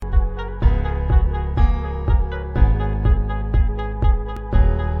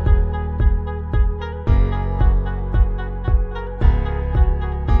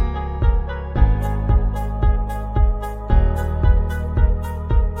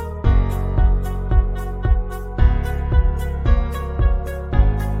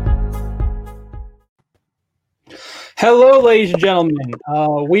Hello, ladies and gentlemen.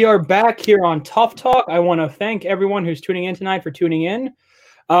 We are back here on Tough Talk. I want to thank everyone who's tuning in tonight for tuning in.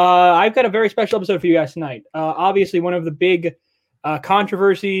 I've got a very special episode for you guys tonight. Obviously, one of the big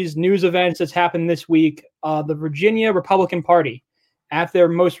controversies, news events that's happened this week, the Virginia Republican Party, at their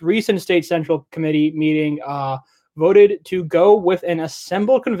most recent state central committee meeting, voted to go with an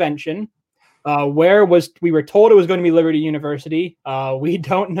assembled convention. We were told it was going to be Liberty University. We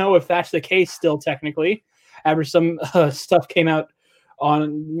don't know if that's the case still technically, after some stuff came out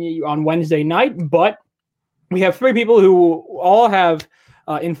on Wednesday night. But we have three people who all have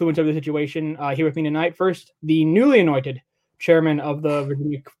influence over the situation here with me tonight. First, the newly anointed chairman of the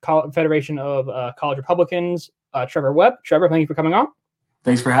Virginia Federation of College Republicans, Trevor Webb. Trevor, thank you for coming on.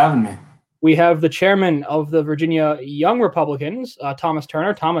 Thanks for having me. We have the chairman of the Virginia Young Republicans, Thomas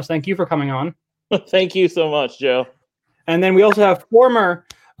Turner. Thomas, thank you for coming on. Thank you so much, Joe. And then we also have former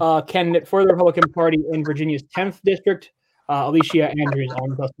candidate for the Republican Party in Virginia's 10th district, Alicia Andrews,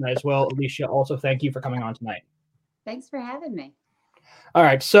 on with us tonight as well. Alicia, also thank you for coming on tonight. Thanks for having me. All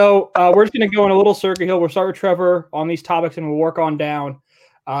right, so we're just going to go in a little circuit here. We'll start with Trevor on these topics, and we'll work on down.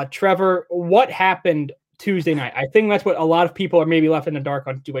 Trevor, what happened Tuesday night? I think that's what a lot of people are maybe left in the dark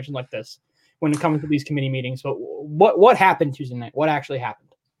on situations like this when it comes to these committee meetings. But what happened Tuesday night? What actually happened?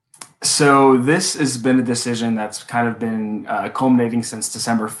 So this has been a decision that's kind of been culminating since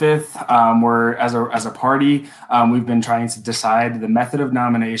December 5th, where as a party, we've been trying to decide the method of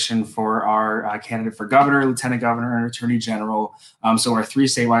nomination for our candidate for governor, lieutenant governor, and attorney general. So our three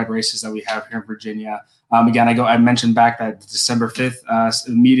statewide races that we have here in Virginia. Again, I mentioned back that December 5th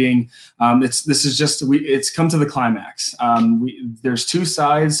meeting. It's come to the climax. There's two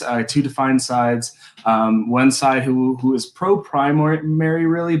sides, two defined sides. One side who is pro-primary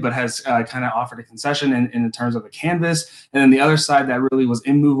really, but has kind of offered a concession in terms of a canvas, and then the other side that really was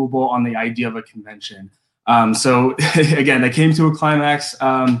immovable on the idea of a convention. So again, they came to a climax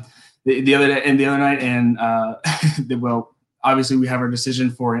the other night, and obviously, we have our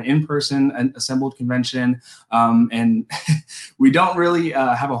decision for an in-person assembled convention, and we don't really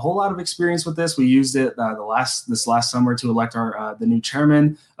have a whole lot of experience with this. We used it this last summer to elect the new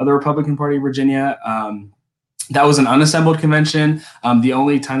chairman of the Republican Party of Virginia. That was an unassembled convention. The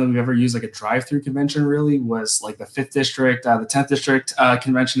only time that we've ever used like a drive-through convention really was like the 5th district, the 10th district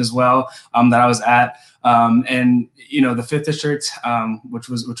convention as well that I was at. And the 5th district, which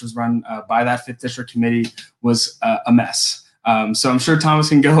was run by that 5th district committee, was a mess. So I'm sure Thomas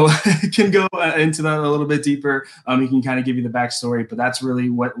can go into that a little bit deeper. He can kind of give you the backstory, but that's really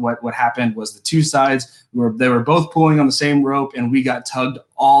what happened. Was the two sides they were both pulling on the same rope, and we got tugged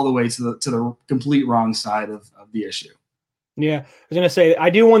all the way to the complete wrong side of the issue. Yeah, I was gonna say, I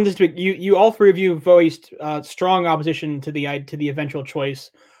do want this to be, you all three of you voiced strong opposition to the eventual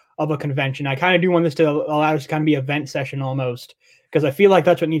choice of a convention. I kind of do want this to allow us to kind of be a vent session almost, because I feel like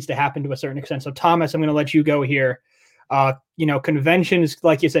that's what needs to happen to a certain extent. So Thomas, I'm going to let you go here. Conventions,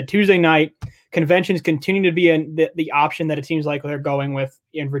 like you said, Tuesday night, conventions continue to be the option that it seems like they're going with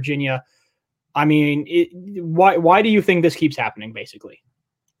in Virginia. I mean, why do you think this keeps happening, basically?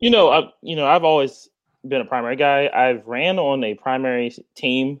 I've always been a primary guy. I've ran on a primary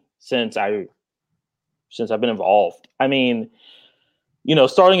team since I've been involved. I mean,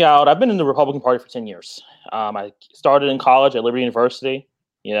 starting out, I've been in the Republican Party for 10 years. I started in college at Liberty University.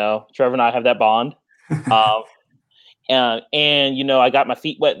 Trevor and I have that bond. And I got my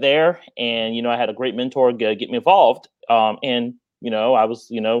feet wet there, and, I had a great mentor get me involved. I was,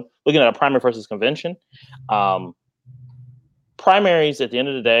 looking at a primary versus convention. Primaries, at the end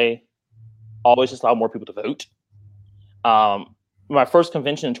of the day, always just allow more people to vote. My first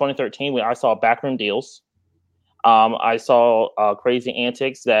convention in 2013, when I saw backroom deals, I saw crazy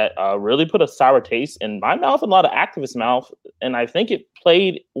antics that really put a sour taste in my mouth and a lot of activists' mouth. And I think it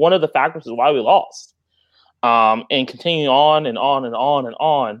played one of the factors of why we lost. And continuing on and on and on and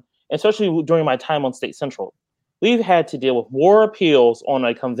on, especially during my time on State Central, we've had to deal with more appeals on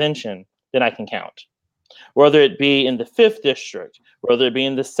a convention than I can count. Whether it be in the 5th district, whether it be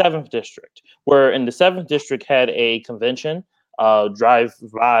in the 7th district, where in the 7th district had a convention,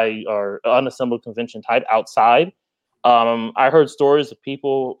 drive-by or unassembled convention type outside. I heard stories of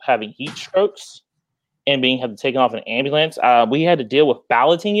people having heat strokes and had to take off an ambulance. We had to deal with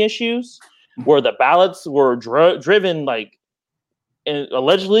balloting issues, where the ballots were driven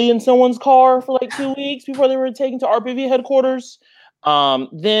allegedly in someone's car for 2 weeks before they were taken to RPV headquarters.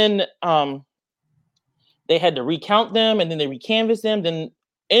 Then they had to recount them, and then they recanvassed them. Then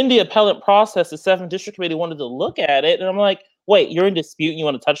in the appellate process, the 7th District Committee wanted to look at it, and I'm like, wait, you're in dispute and you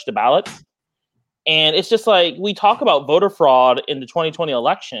want to touch the ballots? And it's just we talk about voter fraud in the 2020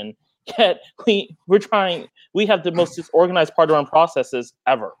 election, Yet we have the most disorganized party run processes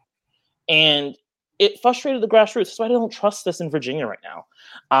ever. And it frustrated the grassroots. That's why they don't trust us in Virginia right now.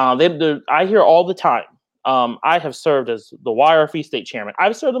 I hear all the time. I have served as the YRFE state chairman.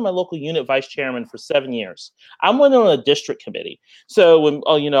 I've served as my local unit vice chairman for 7 years. I'm one on a district committee. So when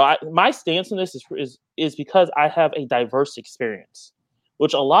my stance on this is because I have a diverse experience,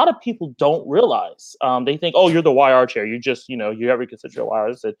 which a lot of people don't realize. They think, oh, you're the YR chair. You just, you ever consider a YR?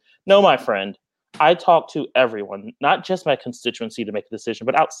 I said, no, my friend. I talk to everyone, not just my constituency to make a decision,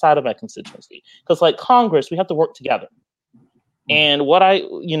 but outside of my constituency. Because like Congress, we have to work together. And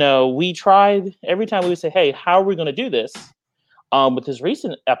we tried every time we would say, hey, how are we going to do this? With this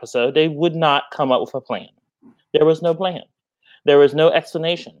recent episode, they would not come up with a plan. There was no plan. There was no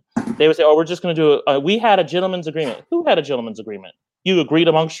explanation. They would say, oh, we're just going to do we had a gentleman's agreement. Who had a gentleman's agreement? You agreed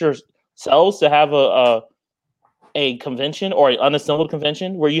amongst yourselves to have a convention or an unassembled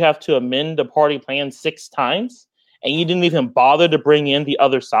convention where you have to amend the party plan 6 times and you didn't even bother to bring in the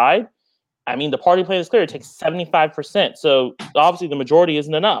other side. I mean, the party plan is clear. It takes 75%. So obviously the majority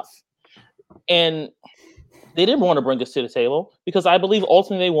isn't enough. And they didn't want to bring us to the table because I believe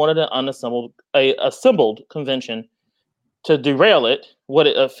ultimately they wanted an assembled convention to derail it. What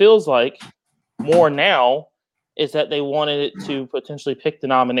it feels like more now is that they wanted it to potentially pick the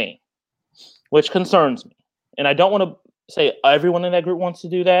nominee, which concerns me. And I don't want to say everyone in that group wants to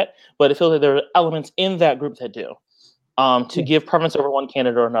do that, but it feels like there are elements in that group that do to give preference over one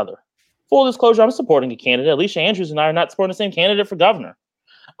candidate or another. Full disclosure, I'm supporting a candidate. Alicia Andrews and I are not supporting the same candidate for governor.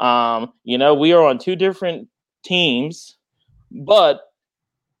 We are on 2 different teams, but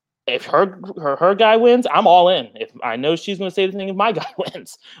if her guy wins, I'm all in. If I know she's going to say the thing if my guy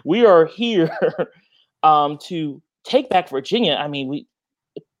wins, we are here to take back Virginia. I mean,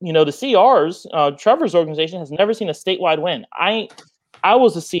 the CRs, Trevor's organization has never seen a statewide win. I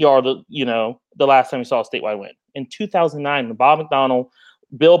was a CR, the last time we saw a statewide win in 2009 when Bob McDonnell,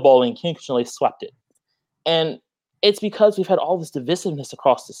 Bill Bowling, Ken Cuccinelli swept it. And it's because we've had all this divisiveness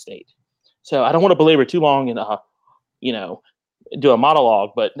across the state. So I don't want to belabor too long and, do a monologue,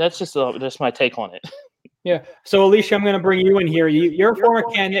 but that's just my take on it. Yeah. So Alicia, I'm going to bring you in here. You're a former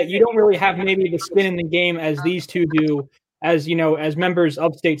candidate. You don't really have maybe the skin in the game as these two do, as members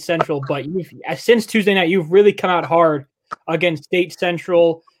of State Central. But since Tuesday night, you've really come out hard against State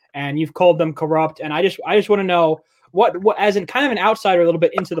Central, and you've called them corrupt. And I just want to know what as in kind of an outsider a little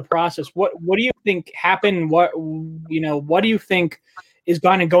bit into the process. What do you think happened? What do you think is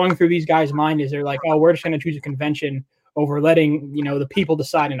kind of going through these guys' mind? Is they're like, oh, we're just going to choose a convention over letting the people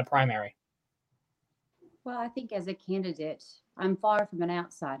decide in a primary? Well, I think as a candidate, I'm far from an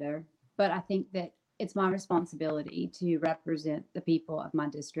outsider, but I think that it's my responsibility to represent the people of my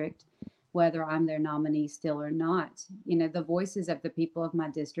district, whether I'm their nominee still or not. The voices of the people of my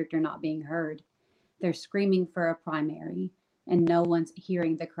district are not being heard. They're screaming for a primary, and no one's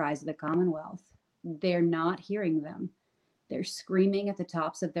hearing the cries of the Commonwealth. They're not hearing them. They're screaming at the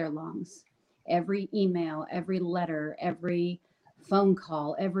tops of their lungs. Every email, every letter, every phone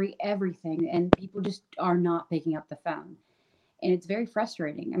call, everything, and people just are not picking up the phone. And it's very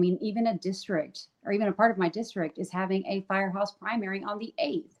frustrating. I mean, even a district or even a part of my district is having a firehouse primary on the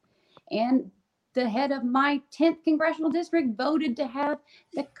 8th. And the head of my 10th congressional district voted to have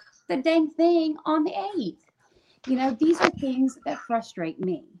the dang thing on the 8th. These are things that frustrate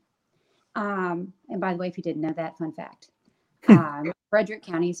me. And by the way, if you didn't know that, fun fact. Frederick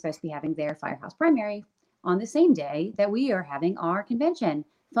County is supposed to be having their firehouse primary on the same day that we are having our convention.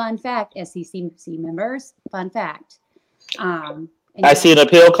 Fun fact, SCCC members, fun fact. I see an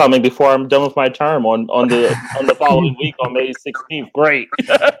appeal coming before I'm done with my term on the following week on May 16th. Great.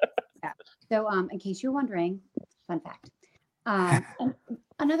 So in case you're wondering, fun fact. And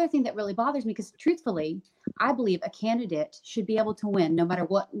another thing that really bothers me, because truthfully, I believe a candidate should be able to win no matter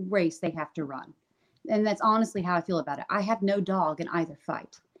what race they have to run. And that's honestly how I feel about it. I have no dog in either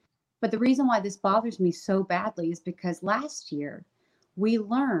fight. But the reason why this bothers me so badly is because last year we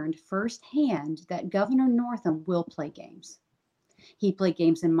learned firsthand that Governor Northam will play games. He played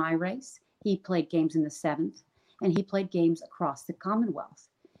games in my race, he played games in the 7th, and he played games across the Commonwealth.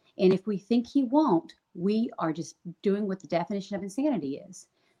 And if we think he won't, we are just doing what the definition of insanity is.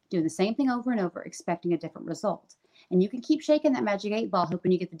 Doing the same thing over and over, expecting a different result. And you can keep shaking that magic 8 ball,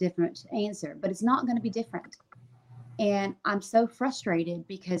 hoping you get the different answer, but it's not going to be different. And I'm so frustrated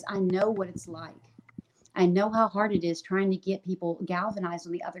because I know what it's like. I know how hard it is trying to get people galvanized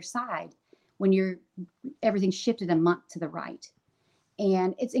on the other side when everything's shifted a month to the right.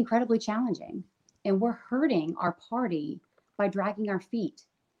 And it's incredibly challenging. And we're hurting our party by dragging our feet.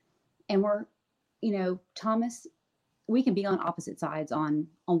 And Thomas we can be on opposite sides on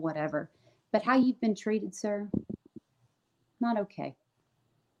whatever, but how you've been treated, sir, not okay.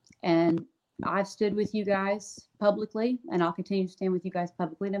 And I've stood with you guys publicly, and I'll continue to stand with you guys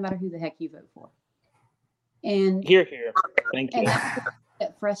publicly, no matter who the heck you vote for. And Here. Thank you. And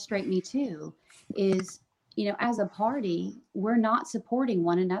that frustrates me too, is, as a party, we're not supporting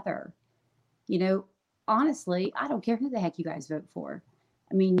one another. Honestly, I don't care who the heck you guys vote for.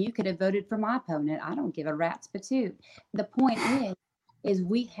 I mean, you could have voted for my opponent. I don't give a rat's patoot. The point is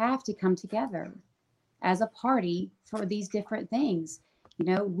we have to come together as a party for these different things.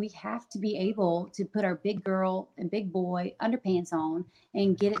 We have to be able to put our big girl and big boy underpants on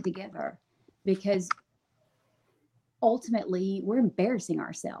and get it together, because ultimately we're embarrassing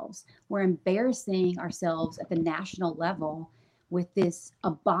ourselves. We're embarrassing ourselves at the national level with this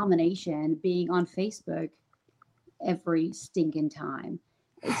abomination being on Facebook every stinking time.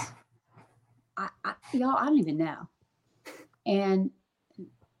 Y'all, I don't even know. And,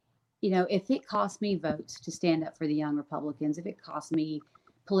 if it costs me votes to stand up for the young Republicans, if it costs me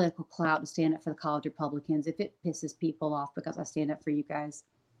political clout to stand up for the college Republicans, if it pisses people off because I stand up for you guys,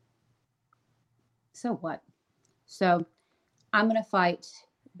 so what? So I'm going to fight,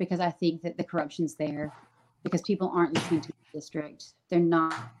 because I think that the corruption's there, because people aren't listening to the district. They're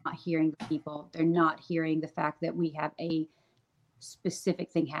not hearing the people. They're not hearing the fact that we have a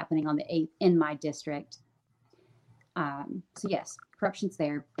specific thing happening on the 8th in my district. So yes, corruption's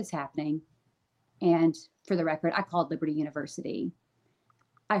there. It's happening. And for the record, I called Liberty University.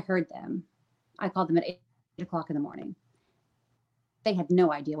 I heard them. I called them at 8 o'clock in the morning. They had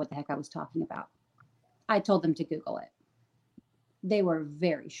no idea what the heck I was talking about. I told them to Google it. They were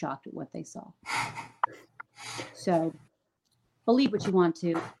very shocked at what they saw. So believe what you want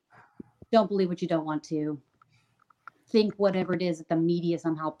to. Don't believe what you don't want to. Think whatever it is that the media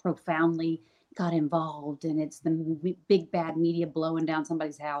somehow profoundly got involved, and it's the big bad media blowing down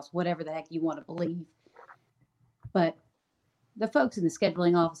somebody's house, whatever the heck you want to believe. But the folks in the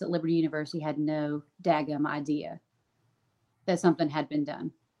scheduling office at Liberty University had no daggum idea that something had been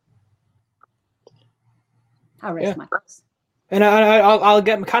done. I'll rest my case. And I'll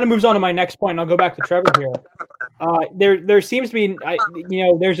get kind of moves on to my next point. And I'll go back to Trevor here. There seems to be,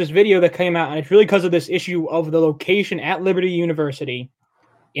 there's this video that came out, and it's really because of this issue of the location at Liberty University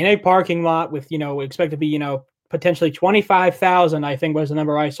in a parking lot with, expect to be, potentially 25,000, I think was the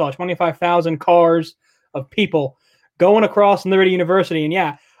number I saw, 25,000 cars of people going across Liberty University. And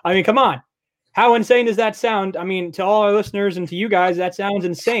yeah, I mean, come on. How insane does that sound? I mean, to all our listeners and to you guys, that sounds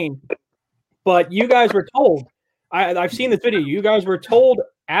insane. But you guys were told, I've seen this video, you guys were told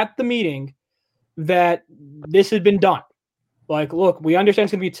at the meeting that this had been done. Like, look, we understand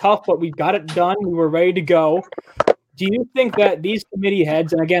it's going to be tough, but we got it done. We were ready to go. Do you think that these committee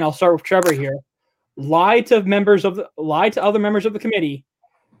heads, and again, I'll start with Trevor here, lied to other members of the committee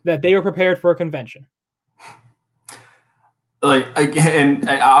that they were prepared for a convention? And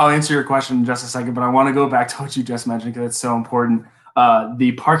I'll answer your question in just a second, but I want to go back to what you just mentioned because it's so important.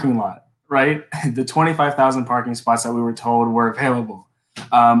 The parking lot, right? The 25,000 parking spots that we were told were available.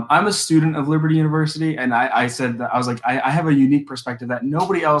 I'm a student of Liberty University, and I said that I have a unique perspective that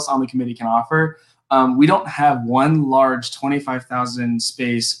nobody else on the committee can offer. We don't have one large 25,000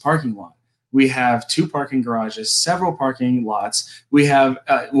 space parking lot. We have 2 parking garages, several parking lots. We have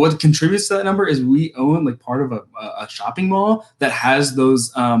what contributes to that number is we own like part of a shopping mall that has those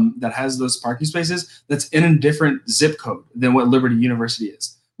parking spaces that's in a different zip code than what Liberty University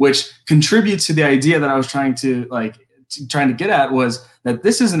is, which contributes to the idea that I was trying to get at was that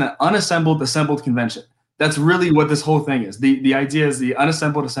this is an assembled convention. That's really what this whole thing is. The idea is the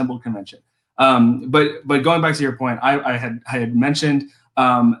assembled convention. But going back to your point, I had mentioned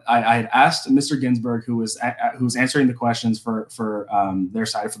I had asked Mr. Ginsburg, who was answering the questions for their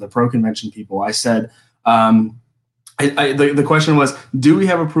side for the pro convention people. I said the question was, do we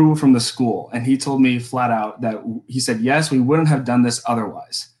have approval from the school? And he told me flat out that he said yes, we wouldn't have done this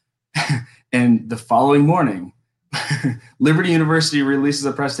otherwise. And the following morning, Liberty University releases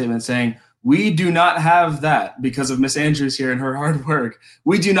a press statement saying, we do not have that because of Miss Andrews here and her hard work.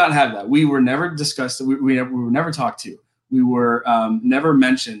 We do not have that. We were never discussed. We were never talked to. We were never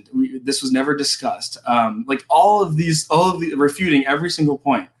mentioned. This was never discussed. Like all of the refuting every single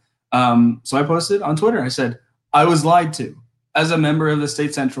point. So I posted on Twitter. I said, I was lied to as a member of the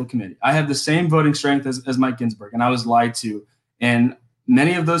State Central Committee. I have the same voting strength as Mike Ginsburg, and I was lied to. And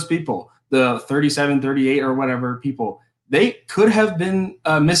many of those people, the 37, 38 or whatever people, they could have been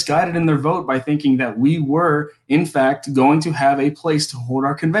misguided in their vote by thinking that we were, in fact, going to have a place to hold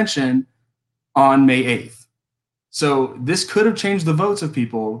our convention on May 8th. So this could have changed the votes of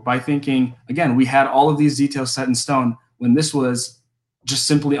people by thinking, again, we had all of these details set in stone when this was just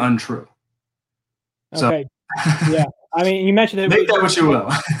simply untrue. Okay. Yeah. I mean, you mentioned that. Make that what you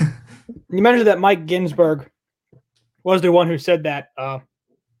will. You mentioned that Mike Ginsburg was the one who said that.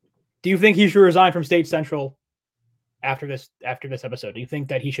 Do you think he should resign from State Central after this episode? Do you think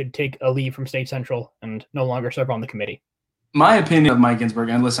that he should take a leave from State Central and no longer serve on the committee? My opinion of Mike Ginsburg,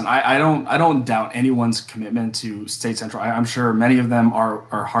 and listen, I don't doubt anyone's commitment to State Central. I'm sure many of them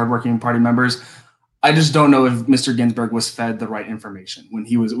are hardworking party members. I just don't know if Mr. Ginsburg was fed the right information when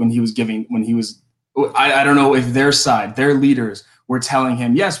he was I don't know if their side, their leaders were telling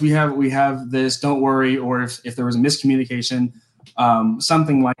him, yes, we have this, don't worry, or if there was a miscommunication,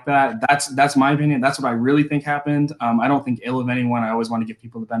 something like that. That's my opinion. That's what I really think happened. I don't think ill of anyone. I always want to give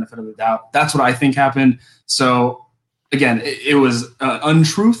people the benefit of the doubt. That's what I think happened. So again, it was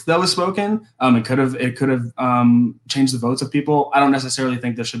untruth that was spoken. It could have changed the votes of people. I don't necessarily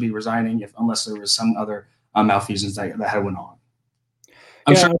think they should be resigning unless there was some other malfeasance that had went on.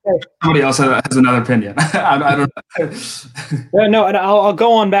 I'm sure somebody else has another opinion. I don't know. Yeah, no, and I'll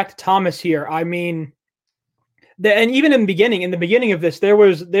go on back to Thomas here. I mean, and even in the beginning of this, there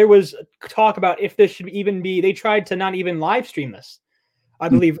was talk about if this should even be. They tried to not even live stream this. I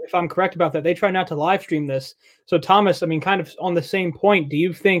believe, if I'm correct about that, they tried not to live stream this. So Thomas, I mean, kind of on the same point, do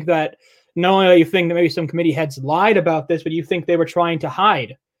you think that not only do you think that maybe some committee heads lied about this, but do you think they were trying to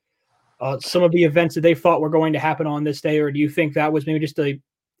hide some of the events that they thought were going to happen on this day, or do you think that was maybe just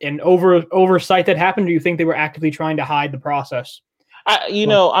an oversight that happened? Or do you think they were actively trying to hide the process? I'm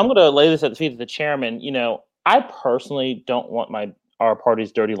going to lay this at the feet of the chairman. I personally don't want our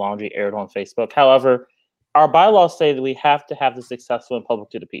party's dirty laundry aired on Facebook. However, our bylaws say that we have to have this accessible and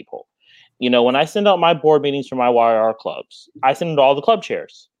public to the people. When I send out my board meetings for my YR clubs, I send it to all the club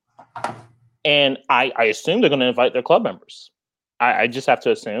chairs, and I assume they're going to invite their club members. I just have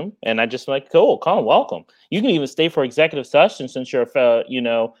to assume, and I just like, cool, come, welcome. You can even stay for executive session since you're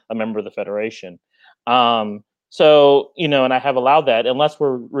a member of the federation. So, and I have allowed that unless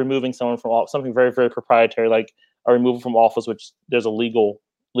we're removing someone from something very, very proprietary, like a removal from office, which there's a legal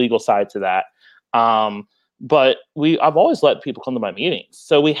side to that. But I've always let people come to my meetings,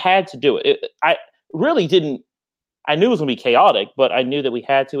 so we had to do it. I really didn't. I knew it was going to be chaotic, but I knew that we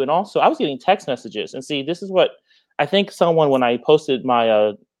had to. And also, I was getting text messages, and see, this is what I think. When I posted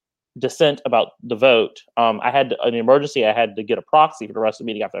my dissent about the vote, I had an emergency. I had to get a proxy for the rest of the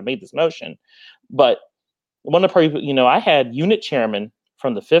meeting after I made this motion. But one of the people, I had unit chairman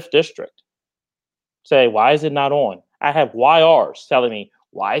from the 5th district say, "Why is it not on?" I have YRs telling me,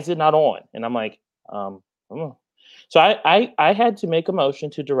 "Why is it not on?" And I'm like, So I had to make a motion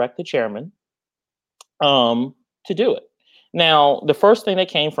to direct the chairman to do it. Now, the first thing that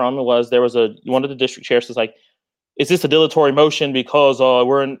came from it was there was one of the district chairs was like, "Is this a dilatory motion because I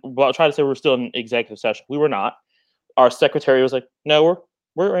tried to say we're still in executive session." We were not. Our secretary was like, "No,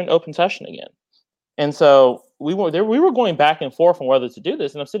 we're in open session again." And so we were going back and forth on whether to do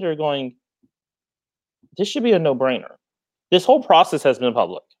this. And I'm sitting there going, this should be a no-brainer. This whole process has been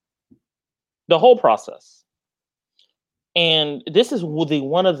public. The whole process. And this is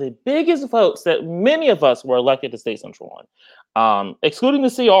one of the biggest votes that many of us were elected to State Central on. Excluding the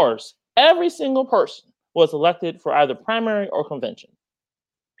CRs, every single person was elected for either primary or convention.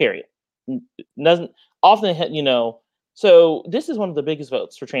 Period. Doesn't often, so this is one of the biggest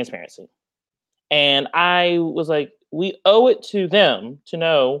votes for transparency. And I was like, we owe it to them to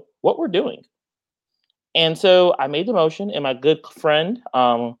know what we're doing. And so I made the motion, and my good friend,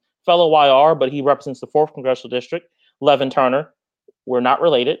 fellow YR, but he represents the 4th Congressional District, Levin Turner. We're not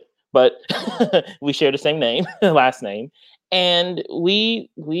related, but we share the same name, last name. And we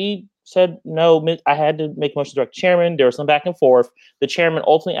said, no, I had to make a motion to direct the chairman. There was some back and forth. The chairman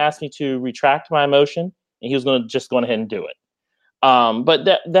ultimately asked me to retract my motion, and he was going to just go ahead and do it. But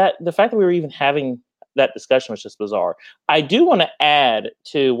that the fact that we were even having that discussion was just bizarre. I do want to add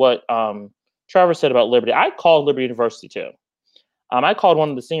to what Trevor said about Liberty. I called Liberty University too. I called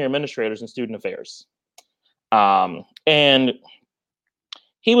one of the senior administrators in student affairs. And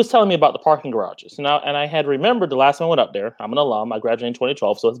he was telling me about the parking garages. And I had remembered the last time I went up there, I'm an alum, I graduated in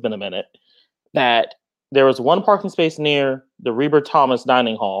 2012, so it's been a minute, that there was one parking space near the Reber Thomas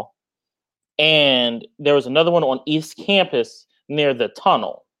Dining Hall. And there was another one on East Campus near the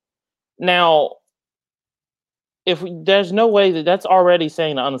tunnel. Now, there's no way that's already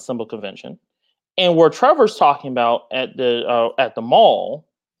saying the unassembled convention. And where Trevor's talking about at the mall,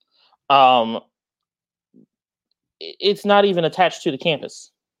 it's not even attached to the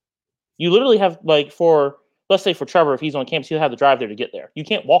campus. You literally have, let's say for Trevor, if he's on campus, he'll have to drive there to get there. You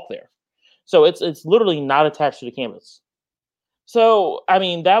can't walk there. So it's literally not attached to the canvas. So I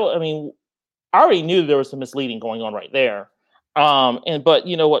already knew there was some misleading going on right there. But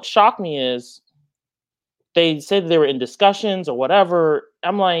what shocked me is they said they were in discussions or whatever.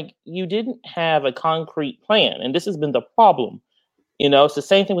 I'm like, you didn't have a concrete plan, and this has been the problem. It's the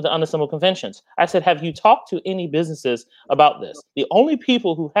same thing with the unassembled conventions. I said, have you talked to any businesses about this? The only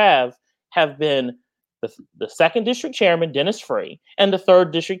people who have been the second district chairman, Dennis Free, and the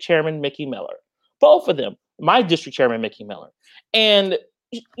third district chairman, Mickey Miller. Both of them, my district chairman, Mickey Miller. And,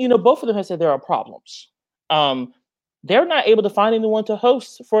 both of them have said there are problems. They're not able to find anyone to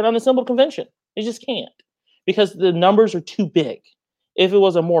host for an unassembled convention. They just can't, because the numbers are too big. If it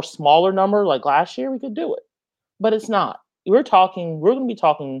was a more smaller number like last year, we could do it, but it's not. We're going to be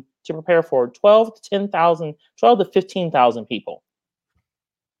talking to prepare for 12 to 15,000 people.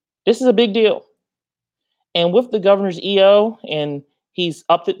 This is a big deal. And with the governor's EO, and he's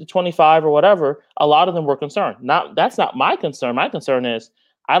upped it to 25 or whatever, a lot of them were concerned. That's not my concern. My concern is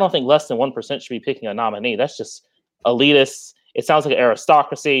I don't think less than 1% should be picking a nominee. That's just elitist. It sounds like an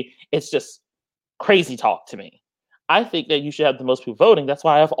aristocracy. It's just crazy talk to me. I think that you should have the most people voting. That's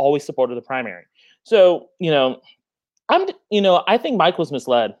why I've always supported the primary. So, I think Mike was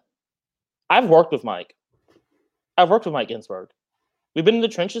misled. I've worked with Mike. I've worked with Mike Ginsburg. We've been in the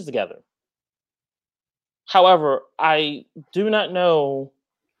trenches together. However, I do not know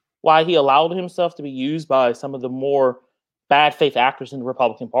why he allowed himself to be used by some of the more bad faith actors in the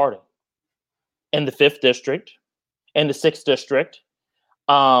Republican Party. In the 5th district, in the 6th district,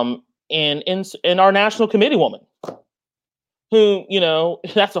 and in our national committee woman, who,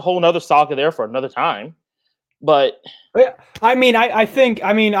 that's a whole nother saga there for another time. But I think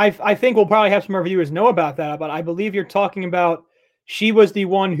we'll probably have some more viewers know about that, but I believe you're talking about she was the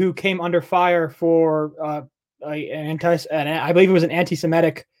one who came under fire for I believe it was an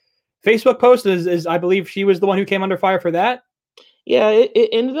anti-Semitic Facebook post. I believe she was the one who came under fire for that. Yeah, it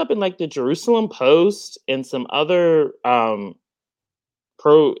ended up in like the Jerusalem Post and some other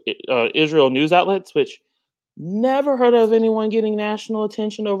pro Israel news outlets, which never heard of anyone getting national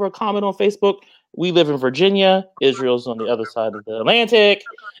attention over a comment on Facebook. We live in Virginia. Israel's on the other side of the Atlantic.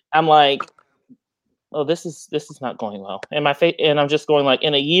 I'm like, oh, this is not going well. And I'm just going like,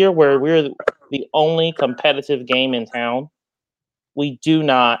 in a year where we're the only competitive game in town, we do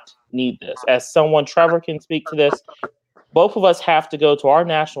not need this. As someone, Trevor can speak to this. Both of us have to go to our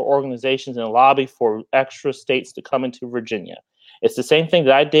national organizations and lobby for extra states to come into Virginia. It's the same thing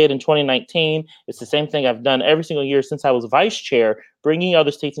that I did in 2019. It's the same thing I've done every single year since I was vice chair, bringing other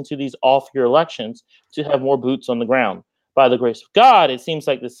states into these off-year elections to have more boots on the ground. By the grace of God, it seems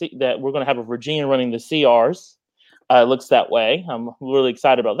like that we're going to have a Virginia running the CRs. It looks that way. I'm really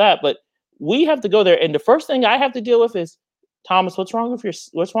excited about that. But we have to go there, and the first thing I have to deal with is, Thomas, what's wrong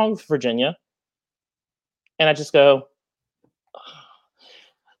with Virginia? And I just go,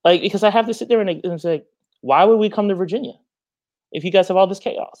 like, because I have to sit there and say, why would we come to Virginia if you guys have all this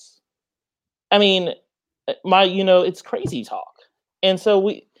chaos? I mean, it's crazy talk. And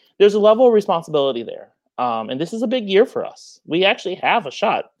so there's a level of responsibility there. And this is a big year for us. We actually have a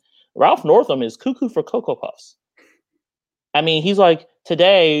shot. Ralph Northam is cuckoo for Cocoa Puffs. I mean, he's like,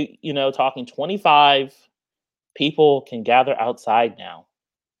 today, talking 25 people can gather outside now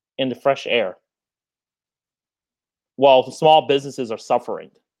in the fresh air while the small businesses are suffering.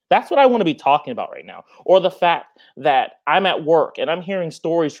 That's what I want to be talking about right now. Or the fact that I'm at work and I'm hearing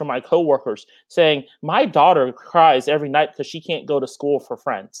stories from my coworkers saying, my daughter cries every night because she can't go to school for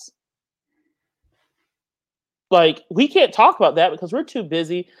friends. Like, we can't talk about that because we're too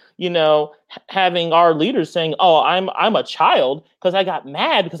busy, having our leaders saying, oh, I'm a child because I got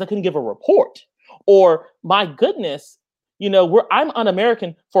mad because I couldn't give a report. Or, my goodness, I'm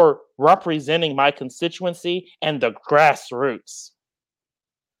un-American for representing my constituency and the grassroots.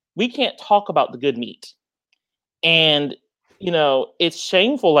 We can't talk about the good meat. And, it's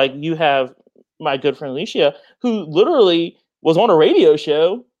shameful. Like, you have my good friend Alicia, who literally was on a radio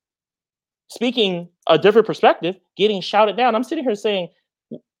show speaking a different perspective, getting shouted down. I'm sitting here saying,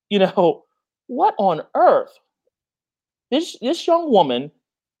 what on earth? This young woman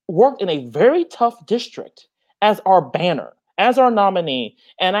worked in a very tough district as our banner, as our nominee.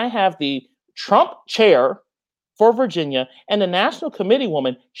 And I have the Trump chair for Virginia and the national committee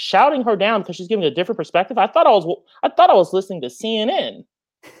woman shouting her down because she's giving a different perspective. I thought I was listening to CNN,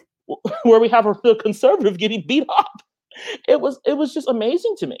 where we have a conservative getting beat up. It was just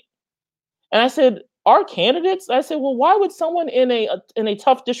amazing to me. And I said, our candidates, well, why would someone in a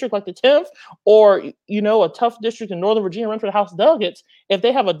tough district like the 10th or, a tough district in Northern Virginia run for the House delegates if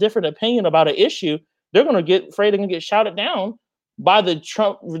they have a different opinion about an issue? They're going to get afraid they're going to get shouted down by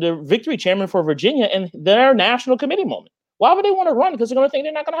the victory chairman for Virginia in their national committee moment. Why would they want to run? Because they're going to think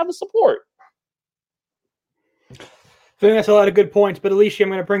they're not going to have the support. I think that's a lot of good points, but Alicia, I'm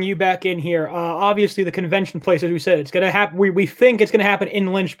going to bring you back in here. Obviously, the convention place, as we said, it's going to happen. We think it's going to happen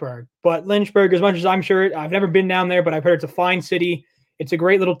in Lynchburg, but Lynchburg, as much as I'm sure, I've never been down there, but I've heard it's a fine city. It's a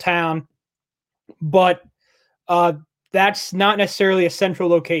great little town, but that's not necessarily a central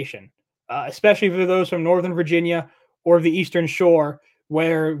location, especially for those from Northern Virginia or the Eastern Shore,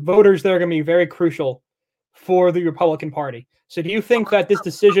 where voters there are going to be very crucial for the Republican Party. So do you think that this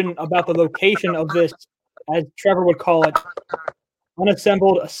decision about the location of this, as Trevor would call it,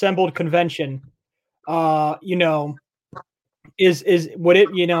 assembled convention, is this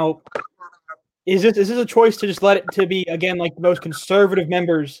a choice to just let it to be, again, like the most conservative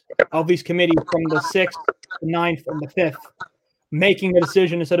members of these committees from the 6th, the 9th, and the 5th making the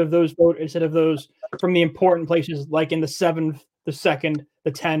decision instead of those from the important places like in the 7th, the 2nd,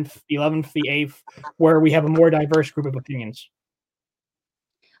 the 10th, the 11th, the 8th, where we have a more diverse group of opinions?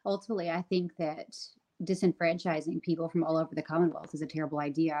 Ultimately, I think that disenfranchising people from all over the Commonwealth is a terrible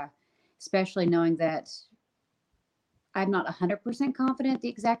idea, especially knowing that I'm not 100% confident the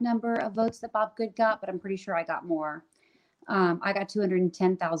exact number of votes that Bob Good got, but I'm pretty sure I got more. I got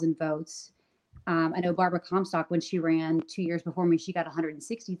 210,000 votes. I know Barbara Comstock, when she ran 2 years before me, she got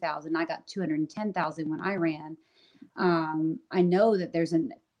 160,000. I got 210,000 when I ran. I know that there's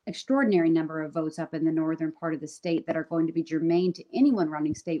an extraordinary number of votes up in the northern part of the state that are going to be germane to anyone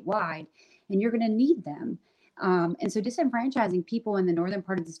running statewide, and you're going to need them. And so disenfranchising people in the northern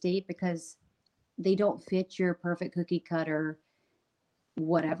part of the state because they don't fit your perfect cookie cutter,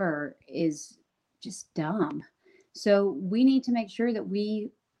 whatever, is just dumb. So we need to make sure that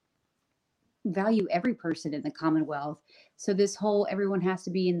we value every person in the Commonwealth. So this whole everyone has to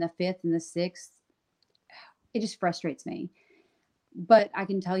be in the 5th and the 6th, it just frustrates me. But I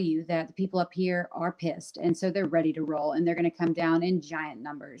can tell you that the people up here are pissed, and so they're ready to roll, and they're going to come down in giant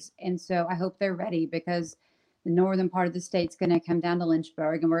numbers. And so I hope they're ready, because the northern part of the state's going to come down to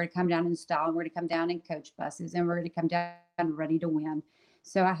Lynchburg, and we're going to come down in style, and we're going to come down in coach buses, and we're going to come down ready to win.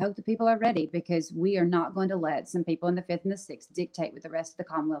 So I hope the people are ready, because we are not going to let some people in the 5th and the 6th dictate what the rest of the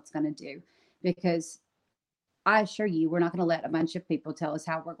Commonwealth's going to do, because I assure you, we're not going to let a bunch of people tell us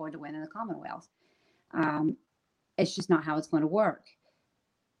how we're going to win in the Commonwealth. It's just not how it's going to work.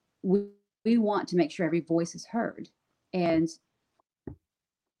 We want to make sure every voice is heard. And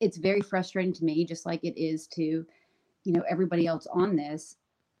it's very frustrating to me, just like it is to, everybody else on this,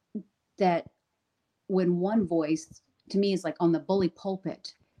 that when one voice, to me, is like on the bully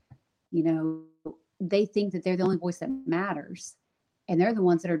pulpit, they think that they're the only voice that matters. And they're the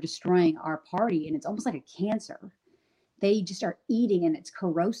ones that are destroying our party. And it's almost like a cancer. They just are eating, and it's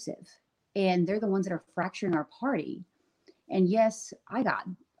corrosive. And they're the ones that are fracturing our party. And yes, I got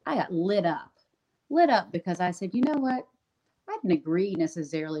lit up because I said, you know what? I didn't agree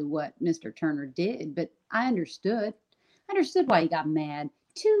necessarily what Mr. Turner did, but I understood why he got mad.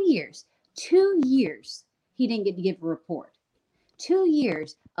 2 years he didn't get to give a report. 2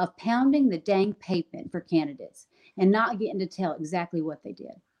 years of pounding the dang pavement for candidates and not getting to tell exactly what they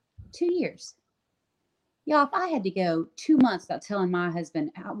did. 2 years. Y'all, if I had to go 2 months without telling my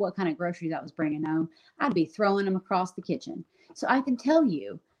husband what kind of groceries I was bringing home, I'd be throwing them across the kitchen. So I can tell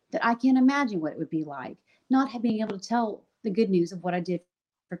you that I can't imagine what it would be like not being able to tell the good news of what I did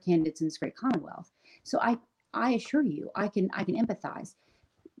for candidates in this great Commonwealth. So I assure you, I can empathize.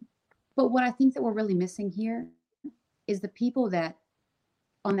 But what I think that we're really missing here is the people that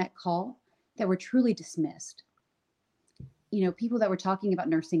on that call that were truly dismissed. People that were talking about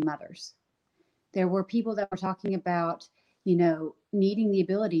nursing mothers. There were people that were talking about, needing the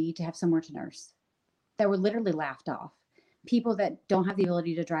ability to have somewhere to nurse, that were literally laughed off. People that don't have the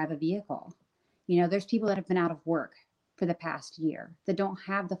ability to drive a vehicle. There's people that have been out of work for the past year that don't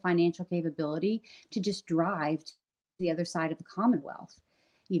have the financial capability to just drive to the other side of the Commonwealth.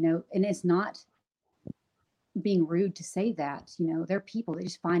 And it's not being rude to say that, there are people that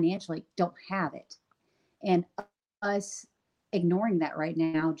just financially don't have it. And us ignoring that right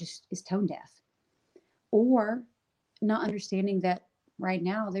now just is tone deaf. Or not understanding that right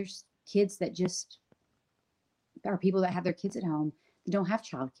now there's kids that just are people that have their kids at home that don't have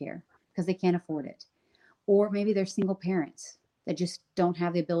childcare because they can't afford it. Or maybe they're single parents that just don't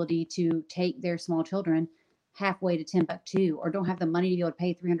have the ability to take their small children halfway to Timbuktu, or don't have the money to be able to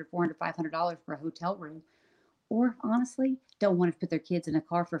pay $300, $400, $500 for a hotel room. Or honestly, don't want to put their kids in a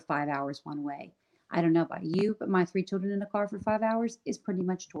car for 5 hours one way. I don't know about you, but my 3 children in a car for 5 hours is pretty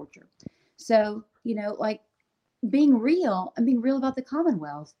much torture. So, like being real about the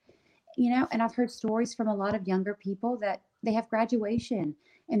Commonwealth, and I've heard stories from a lot of younger people that they have graduation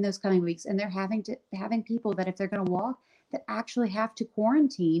in those coming weeks, and they're having people that if they're going to walk, that actually have to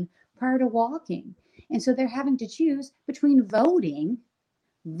quarantine prior to walking. And so they're having to choose between voting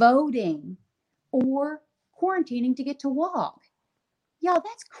or quarantining to get to walk. Y'all,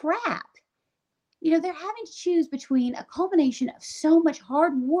 that's crap. You know, they're having to choose between a culmination of so much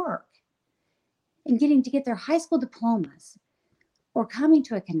hard work and getting to get their high school diplomas or coming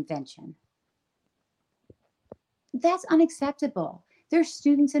to a convention. That's unacceptable. There's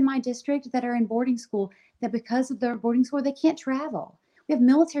students in my district that are in boarding school that because of their boarding school, they can't travel. We have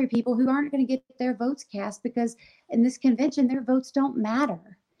military people who aren't going to get their votes cast because in this convention, their votes don't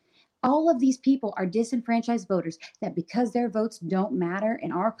matter. All of these people are disenfranchised voters that because their votes don't matter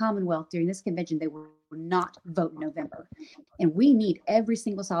in our Commonwealth during this convention, they will not vote in November. And we need every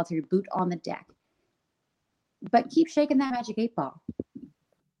single solitary boot on the deck. But keep shaking that magic 8-ball.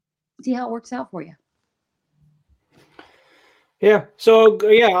 See how it works out for you. Yeah. So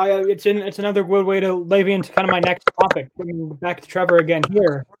yeah, it's another good way to lay into kind of my next topic. Back to Trevor again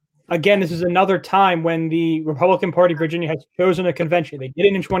here. Again, this is another time when the Republican Party of Virginia has chosen a convention. They did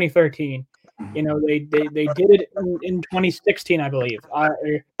it in 2013. You know, they did it in 2016, I believe.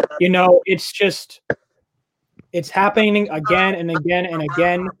 You know, it's happening again and again and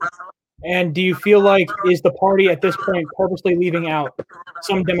again. And do you feel like is the party at this point purposely leaving out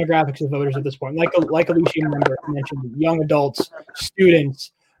some demographics of voters at this point, like Alicia mentioned, young adults,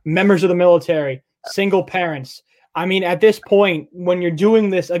 students, members of the military, single parents? I mean, at this point, when you're doing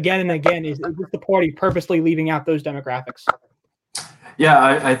this again and again, is the party purposely leaving out those demographics?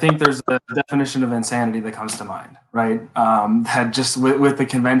 Yeah, I think there's a definition of insanity that comes to mind, right? That just with the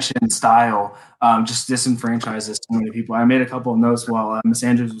convention style, just disenfranchises so many people. I made a couple of notes while Ms.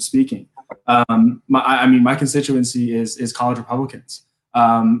 Andrews was speaking. My constituency is college Republicans.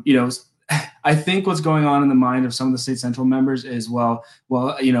 You know, I think what's going on in the mind of some of the state central members is, well,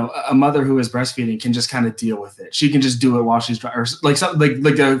 you know, a mother who is breastfeeding can just kind of deal with it. She can just do it while she's or like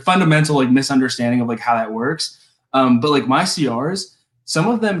a fundamental misunderstanding of how that works. But my CRs, some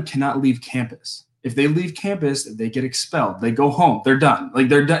of them cannot leave campus. If they leave campus, they get expelled. They go home. They're done.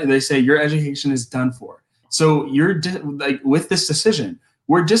 They're done. They say your education is done for. So with this decision,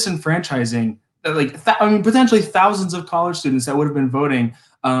 we're disenfranchising potentially thousands of college students that would have been voting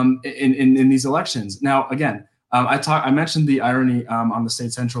in these elections. Now, again, I mentioned the irony on the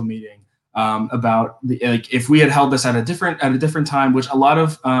state central meeting about if we had held this at a different time, which a lot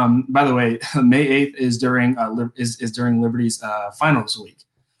of by the way, May 8th is during Liberty's finals week.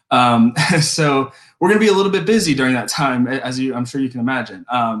 So we're going to be a little bit busy during that time, I'm sure you can imagine.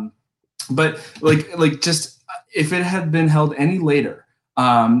 But just if it had been held any later,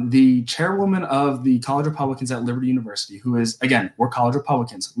 the chairwoman of the college Republicans at Liberty University, who is, again, we're college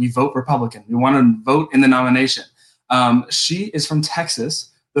Republicans. We vote Republican. We want to vote in the nomination. She is from Texas.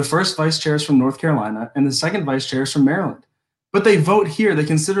 The first vice chair is from North Carolina, and the second vice chair is from Maryland. But they vote here. They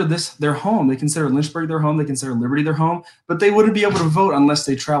consider this their home. They consider Lynchburg their home. They consider Liberty their home. But they wouldn't be able to vote unless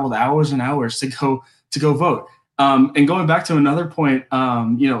they traveled hours and hours to go vote. And going back to another point,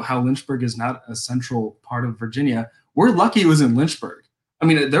 how Lynchburg is not a central part of Virginia. We're lucky it was in Lynchburg. I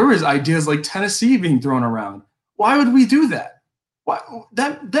mean, there was ideas like Tennessee being thrown around. Why would we do that? Why,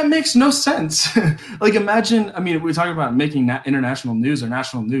 that makes no sense. Imagine, we're talking about making international news or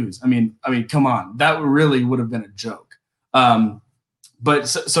national news. I mean, come on, that really would have been a joke. But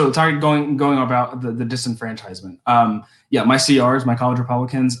so talking going about the disenfranchisement. My CRs, my college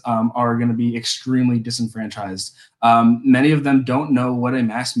Republicans, are going to be extremely disenfranchised. Many of them don't know what a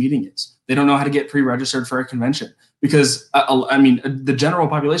mass meeting is. They don't know how to get pre-registered for a convention because the general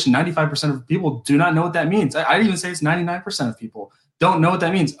population, 95% of people do not know what that means. I'd even say it's 99% of people don't know what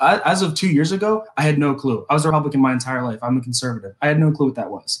that means. As of 2 years ago, I had no clue. I was a Republican my entire life. I'm a conservative. I had no clue what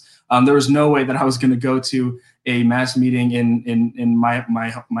that was. There was no way that I was going to go to a mass meeting in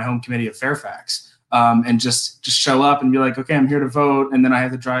my home committee of Fairfax and just show up and be like, okay, I'm here to vote. And then I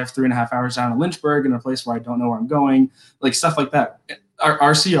have to drive 3.5 hours down to Lynchburg in a place where I don't know where I'm going, stuff like that.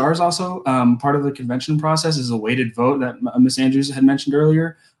 Our CRs also, part of the convention process is a weighted vote that Ms. Andrews had mentioned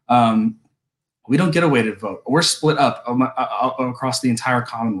earlier. We don't get a weighted vote. We're split up across the entire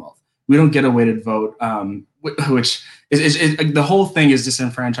Commonwealth. We don't get a weighted vote, which is the whole thing is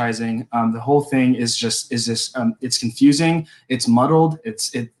disenfranchising. The whole thing is just it's confusing. It's muddled.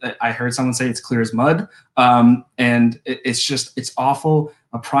 I heard someone say it's clear as mud, and it's awful.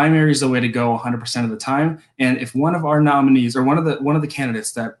 A primary is the way to go 100% of the time. And if one of our nominees or one of the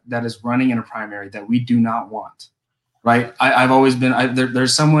candidates that is running in a primary that we do not want, right? I've always been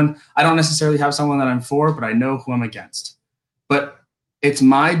there's someone. I don't necessarily have someone that I'm for, but I know who I'm against. But It's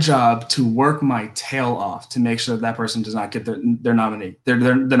my job to work my tail off to make sure that person does not get their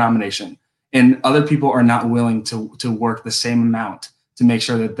nomination. And other people are not willing to work the same amount to make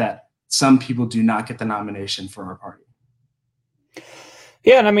sure that some people do not get the nomination for our party.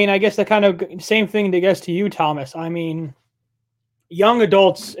 Yeah, and I mean, I guess the kind of same thing to you, Thomas. I mean, young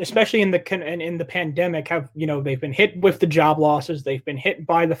adults, especially in the pandemic, have, they've been hit with the job losses. They've been hit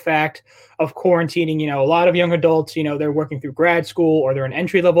by the fact of quarantining. A lot of young adults, they're working through grad school or they're in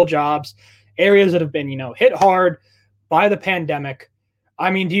entry-level jobs, areas that have been, hit hard by the pandemic. I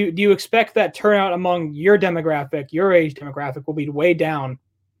mean, do you expect that turnout among your demographic, your age demographic, will be way down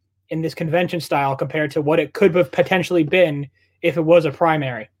in this convention style compared to what it could have potentially been if it was a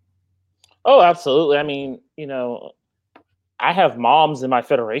primary? Oh, absolutely. I mean, I have moms in my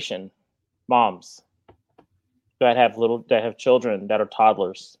federation, moms that have children that are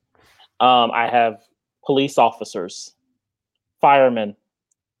toddlers. I have police officers, firemen,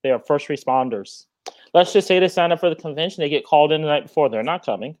 they are first responders. Let's just say they sign up for the convention, they get called in the night before. They're not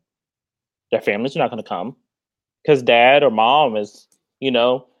coming. Their families are not going to come because dad or mom is,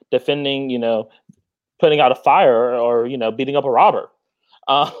 defending, putting out a fire or, beating up a robber.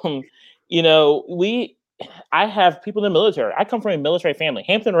 I have people in the military. I come from a military family.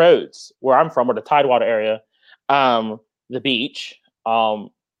 Hampton Roads, where I'm from, or the Tidewater area, the beach.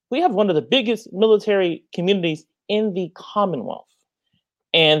 We have one of the biggest military communities in the Commonwealth.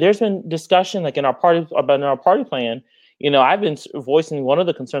 And there's been discussion, like in our party plan. I've been voicing, one of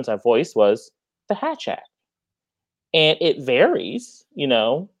the concerns I voiced was the Hatch Act, and it varies.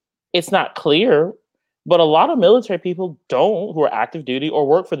 It's not clear, but a lot of military people who are active duty or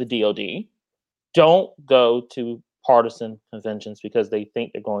work for the DoD, don't go to partisan conventions because they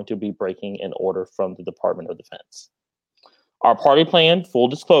think they're going to be breaking an order from the Department of Defense. Our party plan, full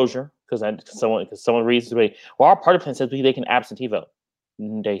disclosure, because someone reads the way, well, our party plan says they can absentee vote.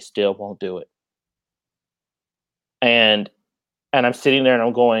 They still won't do it. And I'm sitting there and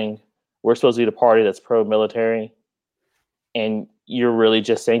I'm going, we're supposed to be the party that's pro-military, and you're really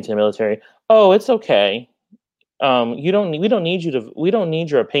just saying to the military, oh, it's okay. We don't need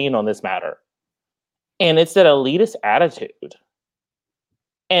your opinion on this matter. And it's that elitist attitude.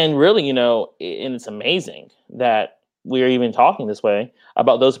 And really, and it's amazing that we're even talking this way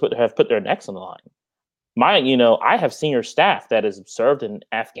about those who have put their necks on the line. I have senior staff that has served in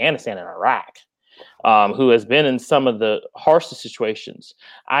Afghanistan and Iraq, who has been in some of the harshest situations.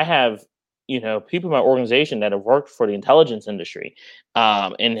 I have, people in my organization that have worked for the intelligence industry,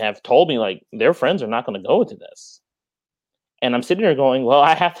 and have told me like their friends are not going to go into this. And I'm sitting there going, well,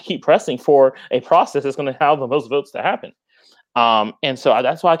 I have to keep pressing for a process that's going to have the most votes to happen. And so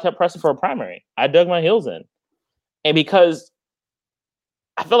that's why I kept pressing for a primary. I dug my heels in. And because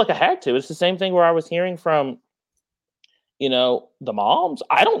I felt like I had to. It's the same thing where I was hearing from, the moms.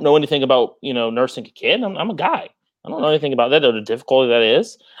 I don't know anything about, nursing a kid. I'm a guy. I don't know anything about that or the difficulty that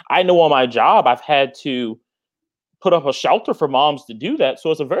is. I know on my job, I've had to put up a shelter for moms to do that. So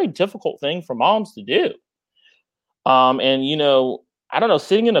it's a very difficult thing for moms to do. And, I don't know,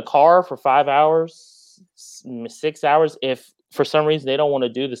 sitting in a car for 5 hours, 6 hours, if for some reason they don't want to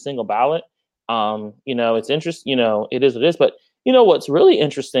do the single ballot, it's interesting, it is what it is. But, what's really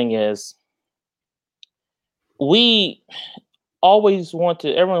interesting is everyone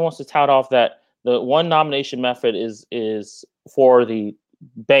wants to tout off that the one nomination method is for the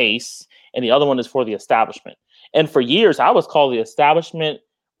base and the other one is for the establishment. And for years, I was called the establishment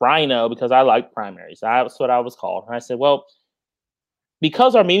rhino because I like primaries. That's what I was called. And I said, well,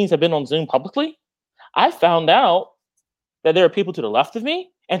 because our meetings have been on Zoom publicly, I found out that there are people to the left of me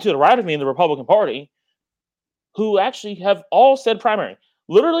and to the right of me in the Republican Party who actually have all said primary.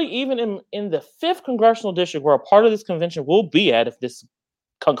 Literally, even in the 5th congressional district where a part of this convention will be at if this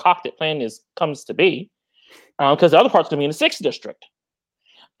concocted plan comes to be, because the other part's going to be in the 6th district.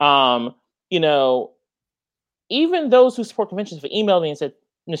 Even those who support conventions have emailed me and said,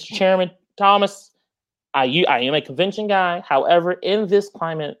 Mr. Chairman, Thomas, I am a convention guy. However, in this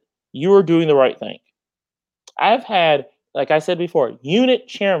climate, you are doing the right thing. I've had, like I said before, unit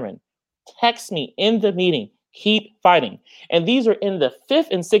chairman text me in the meeting, keep fighting. And these are in the 5th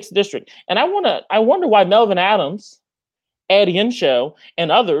and 6th district. And I wonder why Melvin Adams, Ed Yensho,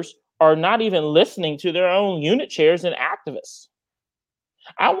 and others are not even listening to their own unit chairs and activists.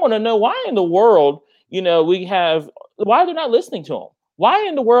 I want to know why in the world, why they're not listening to them. Why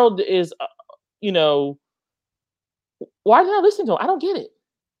in the world is, why are they not listening to them? I don't get it.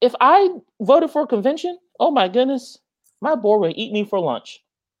 If I voted for a convention, oh my goodness, my board would eat me for lunch.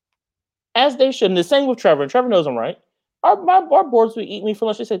 As they should. And the same with Trevor. And Trevor knows I'm right. Our boards would eat me for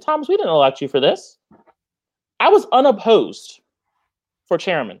lunch. They said, Thomas, we didn't elect you for this. I was unopposed for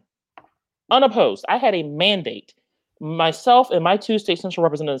chairman. Unopposed. I had a mandate. Myself and my 2 state central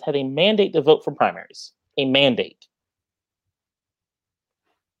representatives had a mandate to vote for primaries. A mandate.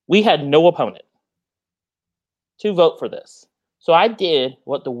 We had no opponent to vote for this. So I did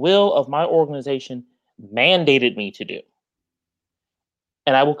what the will of my organization mandated me to do.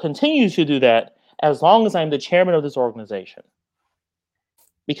 And I will continue to do that as long as I'm the chairman of this organization.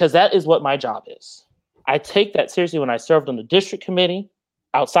 Because that is what my job is. I take that seriously when I served on the district committee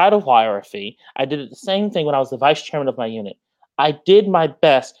outside of YRFE. I did the same thing when I was the vice chairman of my unit. I did my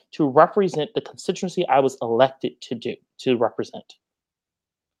best to represent the constituency I was elected to represent.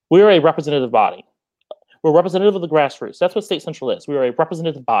 We are a representative body. We're representative of the grassroots. That's what State Central is. We are a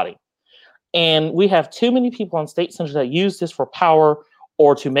representative body. And we have too many people on State Central that use this for power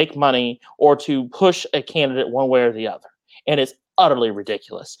or to make money or to push a candidate one way or the other. And it's utterly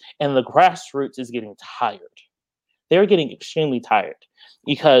ridiculous. And the grassroots is getting tired. They're getting extremely tired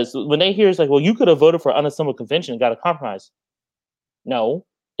because when they hear it's like, well, you could have voted for unassembled convention and got a compromise. No,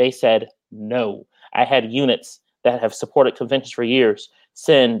 they said no. I had units that have supported conventions for years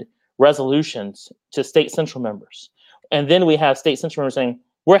send resolutions to State Central members. And then we have State Central members saying,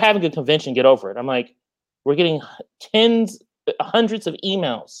 we're having a convention, get over it. I'm like, we're getting hundreds of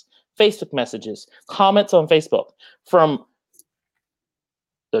emails, Facebook messages, comments on Facebook from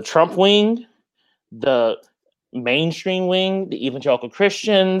the Trump wing, the mainstream wing, the evangelical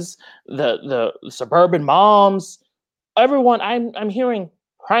Christians, the suburban moms, everyone. I'm hearing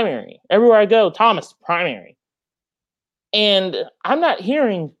primary. Everywhere I go, Thomas, primary. And I'm not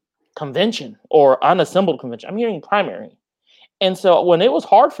hearing convention or unassembled convention. I'm hearing primary. And so when it was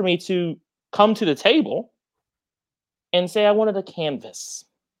hard for me to come to the table and say I wanted a canvas,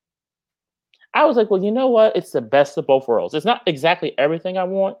 I was like, well, you know what? It's the best of both worlds. It's not exactly everything I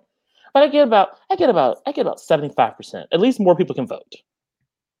want, but I get about 75%. At least more people can vote.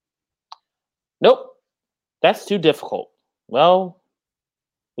 Nope, that's too difficult. Well,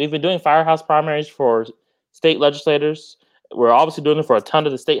 we've been doing firehouse primaries for state legislators. We're obviously doing it for a ton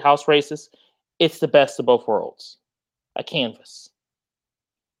of the state house races. It's the best of both worlds. A canvas.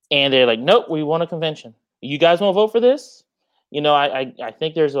 And they're like, nope, we want a convention. You guys want to vote for this? You know, I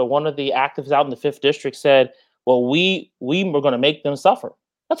think there's one of the activists out in the 5th district said, well, we were going to make them suffer.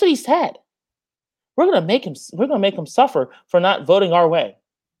 That's what he said. We're going to make them suffer for not voting our way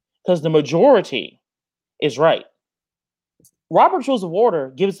because the majority is right. Robert's Rules of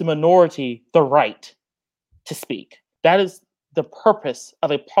Order gives the minority the right to speak. That is the purpose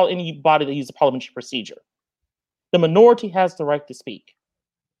of any body that uses a parliamentary procedure. The minority has the right to speak.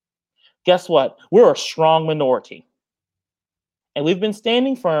 Guess what? We're a strong minority. And we've been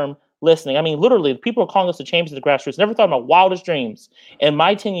standing firm, listening. I mean, literally, people are calling us the champions of the grassroots. Never thought in my wildest dreams in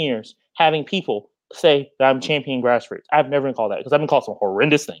my 10 years having people say that I'm championing grassroots. I've never been called that because I've been called some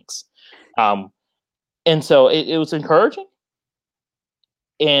horrendous things. And so it was encouraging.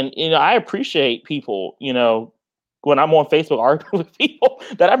 And, you know, I appreciate people, you know, when I'm on Facebook arguing with people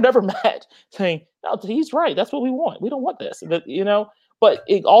that I've never met saying, no, he's right. That's what we want. We don't want this, you know, but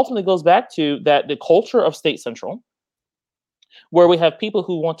it ultimately goes back to that the culture of State Central, where we have people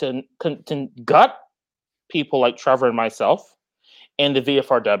who want to gut people like Trevor and myself and the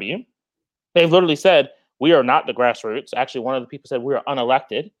VFRW. They've literally said, we are not the grassroots. Actually, one of the people said we are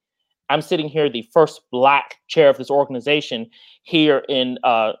unelected. I'm sitting here, the first Black chair of this organization here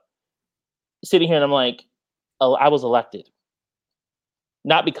sitting here, and I'm like, oh, I was elected.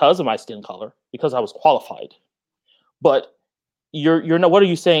 Not because of my skin color, because I was qualified. But you're not, what are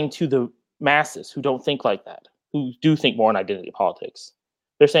you saying to the masses who don't think like that, who do think more in identity politics?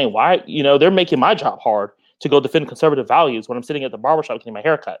 They're saying, why, you know, they're making my job hard to go defend conservative values when I'm sitting at the barbershop getting my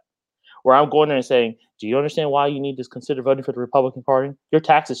hair cut, where I'm going there and saying, do you understand why you need to consider voting for the Republican Party? Your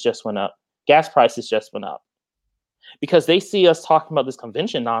taxes just went up. Gas prices just went up. Because they see us talking about this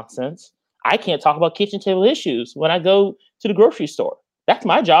convention nonsense. I can't talk about kitchen table issues when I go to the grocery store. That's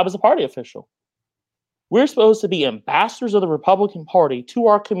my job as a party official. We're supposed to be ambassadors of the Republican Party to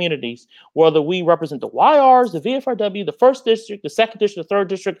our communities, whether we represent the YRs, the VFRW, the 1st district, the 2nd district, the 3rd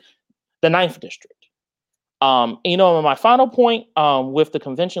district, the 9th district. You know, my final point with the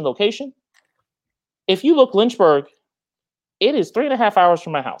convention location, if you look Lynchburg, it is 3.5 hours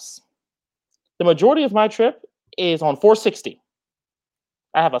from my house. The majority of my trip is on 460.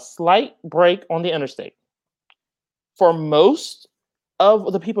 I have a slight break on the interstate. For most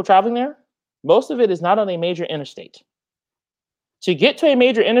of the people traveling there, most of it is not on a major interstate. To get to a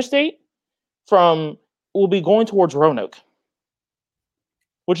major interstate we'll be going towards Roanoke,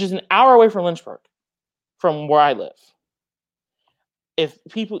 which is an hour away from Lynchburg, from where I live.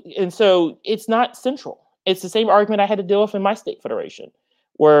 And so it's not central. It's the same argument I had to deal with in my state federation.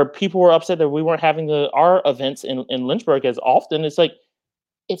 where people were upset that we weren't having our events in Lynchburg as often. It's like,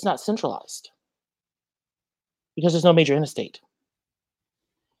 it's not centralized because there's no major interstate.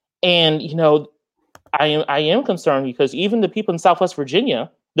 And, I am concerned because even the people in Southwest Virginia,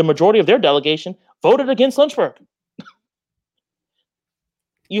 the majority of their delegation voted against Lynchburg.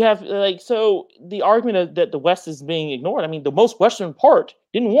 You have so the argument that the West is being ignored. I mean, the most Western part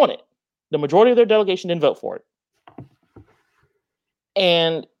didn't want it. The majority of their delegation didn't vote for it.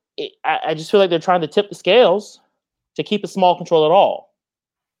 And I just feel like they're trying to tip the scales to keep a small control at all.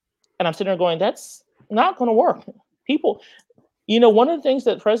 And I'm sitting there going, that's not going to work. People, one of the things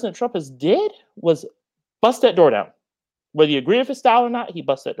that President Trump did was bust that door down. Whether you agree with his style or not, he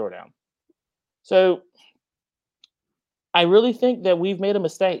bust that door down. So I really think that we've made a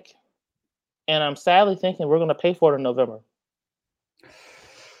mistake. And I'm sadly thinking we're going to pay for it in November.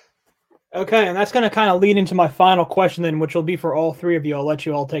 Okay, and that's going to kind of lead into my final question then, which will be for all three of you. I'll let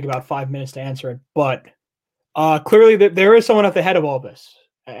you all take about 5 minutes to answer it. But clearly there is someone at the head of all this,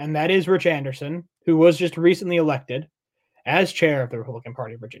 and that is Rich Anderson, who was just recently elected as chair of the Republican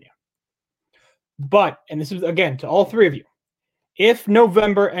Party of Virginia. But, and this is, again, to all three of you, if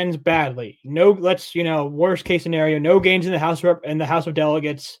November ends badly, worst case scenario, no gains in the House of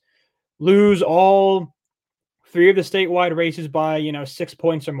Delegates, lose all three of the statewide races by 6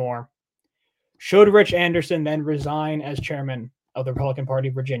 points or more, should Rich Anderson then resign as chairman of the Republican Party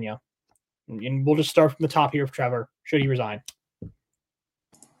of Virginia? And we'll just start from the top here with Trevor. Should he resign?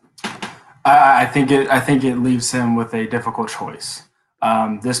 I think it leaves him with a difficult choice.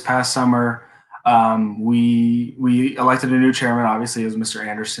 This past summer, we elected a new chairman. Obviously, it was Mr.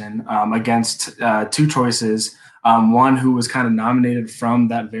 Anderson against two choices. One who was kind of nominated from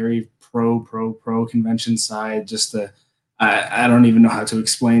that very pro convention side, just I don't even know how to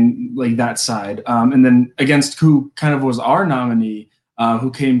explain that side. And then against who kind of was our nominee,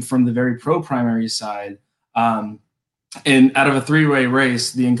 who came from the very pro primary side. And out of a three-way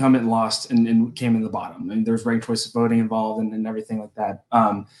race, the incumbent lost and came in the bottom. I mean, there's ranked choice voting involved and everything like that.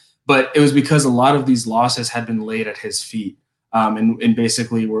 But it was because a lot of these losses had been laid at his feet. And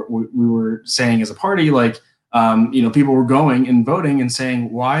basically we were saying as a party, people were going and voting and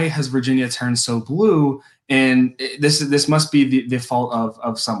saying, why has Virginia turned so blue? And this must be the fault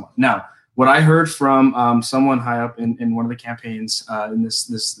of someone. Now, what I heard from someone high up in one of the campaigns in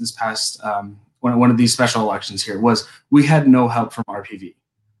this past one of these special elections here was we had no help from RPV.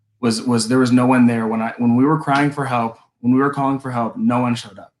 There was no one there when we were crying for help, when we were calling for help, no one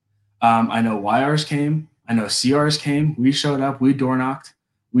showed up. I know YRs came, I know CRs came. We showed up, we door knocked,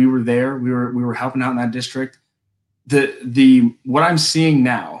 we were there, we were helping out in that district. What I'm seeing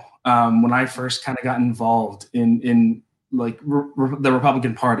now, when I first kind of got involved in the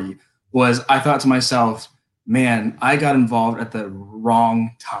Republican Party, was I thought to myself, man, I got involved at the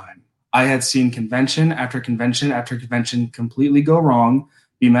wrong time. I had seen convention after convention after convention completely go wrong,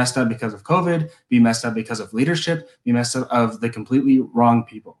 be messed up because of COVID, be messed up because of leadership, be messed up of the completely wrong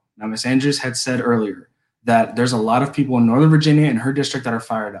people. Now, Ms. Andrews had said earlier that there's a lot of people in Northern Virginia and her district that are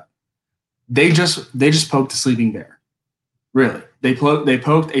fired up. They just poked a sleeping bear. Really, they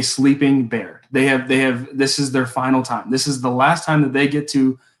poked a sleeping bear. They have. This is their final time. This is the last time that they get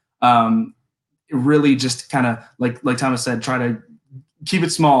to really just kind of like Thomas said, try to keep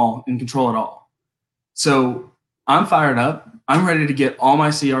it small and control it all. So I'm fired up. I'm ready to get all my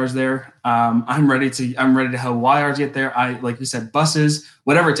CRs there. I'm ready to help YRs get there. Like you said, buses,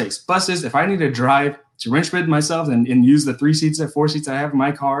 whatever it takes. Buses. If I need to drive to Richmond myself and use the 4 seats I have in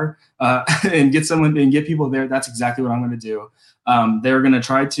my car and get people there, that's exactly what I'm going to do. They're going to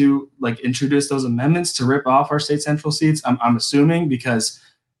try to introduce those amendments to rip off our state central seats. I'm assuming because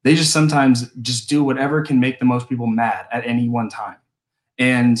they just sometimes just do whatever can make the most people mad at any one time.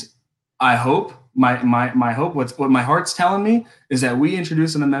 And I hope my hope, what my heart's telling me is that we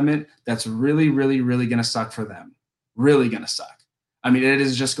introduce an amendment that's really, really, really going to suck for them. Really going to suck. I mean, it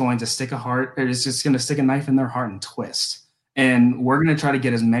is just going to stick it is just going to stick a knife in their heart and twist. And we're going to try to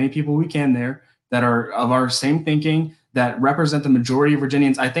get as many people we can there that are of our same thinking, that represent the majority of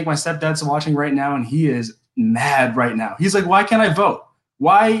Virginians. I think my stepdad's watching right now, and he is mad right now. He's like, why can't I vote?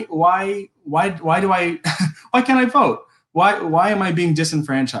 Why do I, why can't I vote? Why am I being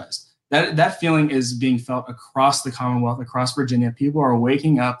disenfranchised? That feeling is being felt across the Commonwealth, across Virginia. People are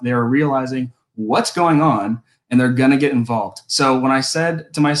waking up. They're realizing what's going on, and they're going to get involved. So when I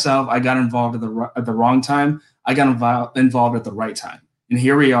said to myself, I got involved at the wrong time, I got involved at the right time. And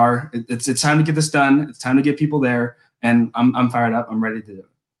here we are. It's time to get this done. It's time to get people there. And I'm fired up. I'm ready to do it.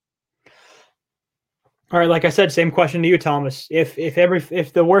 All right. Like I said, same question to you, Thomas. If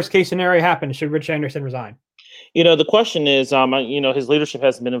the worst case scenario happens, should Rich Anderson resign? The question is, his leadership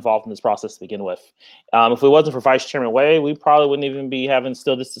hasn't been involved in this process to begin with. If it wasn't for Vice Chairman Way, we probably wouldn't even be having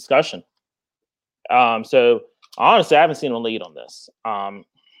still this discussion. So honestly, I haven't seen a lead on this.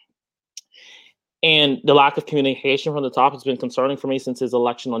 And the lack of communication from the top has been concerning for me since his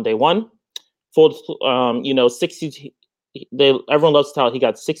election on day one. Everyone loves to tell he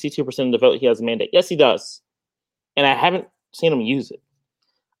got 62% of the vote. He has a mandate. Yes, he does. And I haven't seen him use it.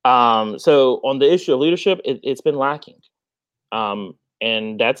 So on the issue of leadership, it's been lacking.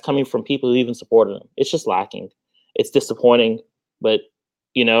 And that's coming from people who even supported him. It's just lacking. It's disappointing. But,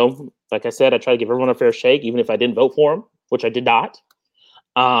 like I said, I try to give everyone a fair shake, even if I didn't vote for him, which I did not.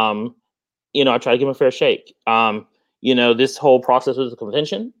 I try to give him a fair shake. This whole process with the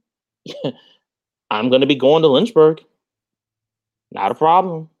convention, I'm going to be going to Lynchburg. Not a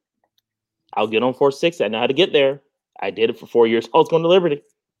problem. I'll get on 4-6. I know how to get there. I did it for 4 years. I was going to Liberty.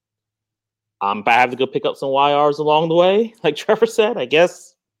 If I have to go pick up some YRs along the way, like Trevor said, I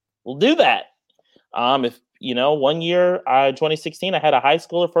guess we'll do that. If 1 year, 2016, I had a high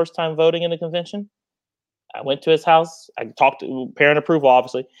schooler first time voting in the convention. I went to his house. I talked to parent approval,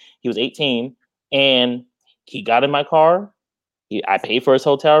 obviously. He was 18, and he got in my car. I paid for his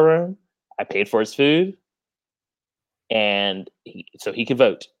hotel room. I paid for his food, and so he could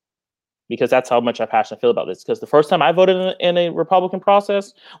vote. Because that's how much I passionately feel about this. Because the first time I voted in a Republican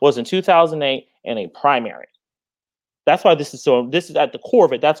process was in 2008 in a primary. That's why this is at the core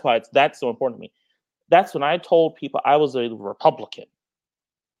of it. That's why that's so important to me. That's when I told people I was a Republican.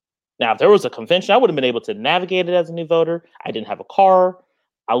 Now, if there was a convention, I would have been able to navigate it as a new voter. I didn't have a car.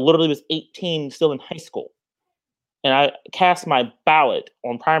 I literally was 18, still in high school. And I cast my ballot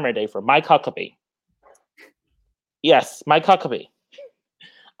on primary day for Mike Huckabee. Yes, Mike Huckabee.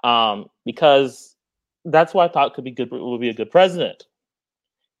 Because that's what I thought would be a good president.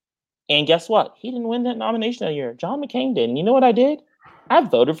 And guess what? He didn't win that nomination that year. John McCain did. And you know what I did? I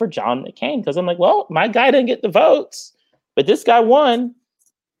voted for John McCain because I'm like, well, my guy didn't get the votes, but this guy won.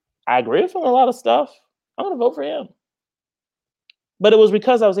 I agree with him on a lot of stuff. I'm going to vote for him. But it was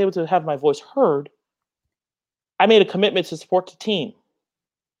because I was able to have my voice heard. I made a commitment to support the team.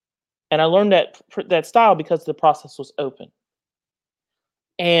 And I learned that style because the process was open.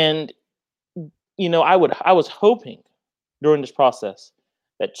 And, I was hoping during this process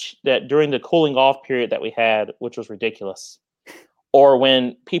that during the cooling off period that we had, which was ridiculous, or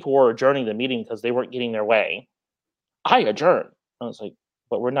when people were adjourning the meeting because they weren't getting their way, I adjourned. I was like,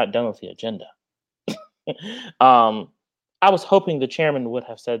 but we're not done with the agenda. I was hoping the chairman would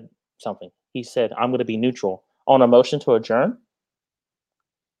have said something. He said, I'm going to be neutral on a motion to adjourn.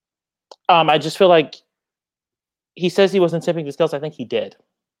 I just feel like he says he wasn't tipping the scales. I think he did.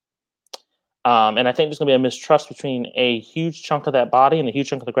 And I think there's going to be a mistrust between a huge chunk of that body and a huge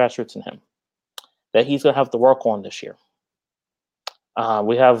chunk of the grassroots in him that he's going to have to work on this year.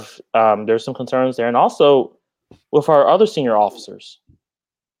 There's some concerns there. And also with our other senior officers,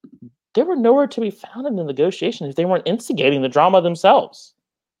 they were nowhere to be found in the negotiations if they weren't instigating the drama themselves,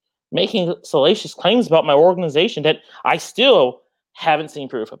 making salacious claims about my organization that I still haven't seen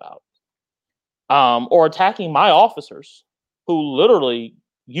proof about, or attacking my officers who literally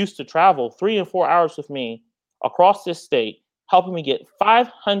used to travel 3 and 4 hours with me across this state, helping me get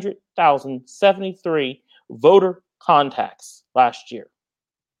 500,073 voter contacts last year.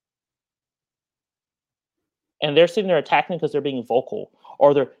 And they're sitting there attacking because they're being vocal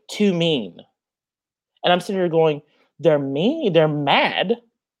or they're too mean. And I'm sitting here going, they're mean, they're mad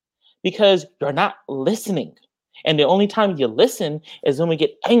because you're not listening. And the only time you listen is when we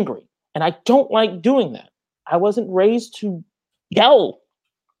get angry. And I don't like doing that. I wasn't raised to yell.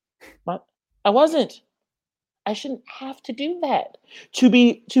 I wasn't. I shouldn't have to do that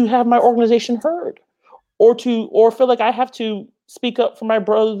to have my organization heard, or feel like I have to speak up for my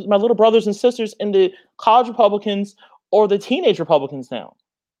little brothers and sisters in the college Republicans or the teenage Republicans now.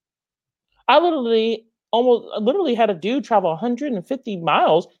 I literally had a dude travel 150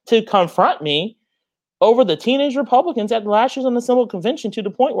 miles to confront me over the teenage Republicans at last year's Unassembled Convention, to the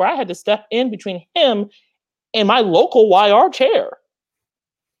point where I had to step in between him and my local YR chair.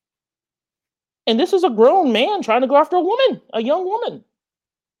 And this is a grown man trying to go after a young woman.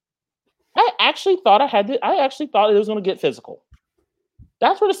 I actually thought it was going to get physical.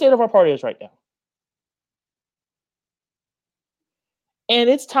 That's where the state of our party is right now. And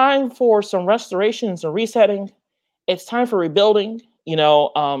it's time for some restoration and some resetting. It's time for rebuilding,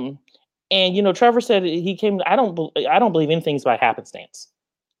 and Trevor said I don't believe anything's by happenstance.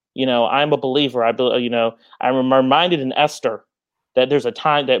 I'm a believer. I'm reminded in Esther that there's a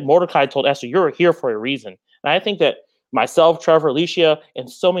time that Mordecai told Esther, you're here for a reason. And I think that Myself, Trevor, Alicia, and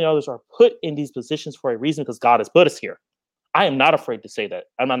so many others are put in these positions for a reason because God has put us here. I am not afraid to say that.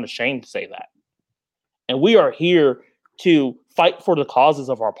 I'm not ashamed to say that. And we are here to fight for the causes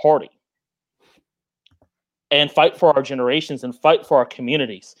of our party and fight for our generations and fight for our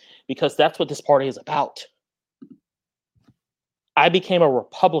communities, because that's what this party is about. I became a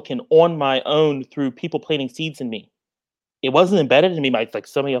Republican on my own through people planting seeds in me. It wasn't embedded in me like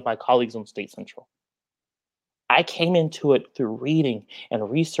so many of my colleagues on State Central. I came into it through reading and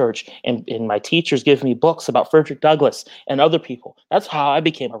research and my teachers giving me books about Frederick Douglass and other people. That's how I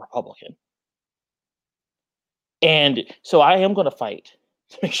became a Republican. And so I am going to fight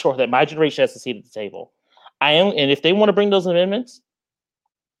to make sure that my generation has a seat at the table. And if they want to bring those amendments,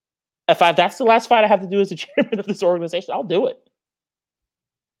 that's the last fight I have to do as the chairman of this organization, I'll do it.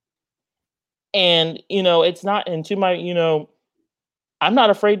 And, it's not into my, I'm not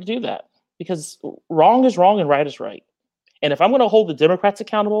afraid to do that because wrong is wrong and right is right. And if I'm going to hold the Democrats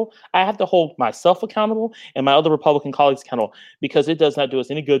accountable, I have to hold myself accountable and my other Republican colleagues accountable, because it does not do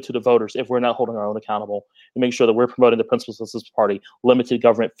us any good to the voters if we're not holding our own accountable to make sure that we're promoting the principles of this party: limited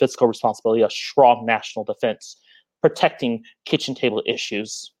government, fiscal responsibility, a strong national defense, protecting kitchen table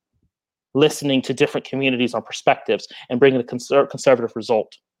issues, listening to different communities on perspectives, and bringing a conservative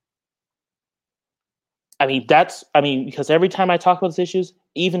result. Because every time I talk about these issues,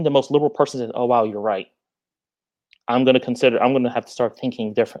 even the most liberal person says, "Oh, wow, you're right. I'm going to have to start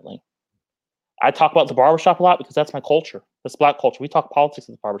thinking differently." I talk about the barbershop a lot because that's my culture. That's Black culture. We talk politics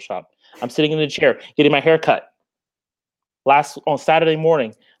at the barbershop. I'm sitting in the chair, getting my hair cut. On Saturday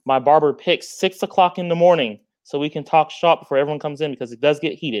morning, my barber picks 6 o'clock in the morning so we can talk shop before everyone comes in, because it does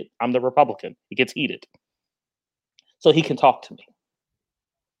get heated. I'm the Republican. It gets heated. So he can talk to me.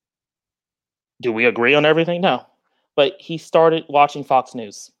 Do we agree on everything? No. But he started watching Fox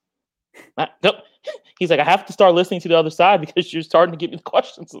News. Nope. He's like, I have to start listening to the other side because you're starting to give me the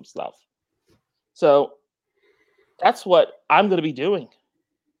questions of stuff. So that's what I'm going to be doing.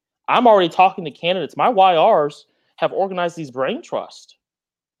 I'm already talking to candidates. My YRs have organized these brain trusts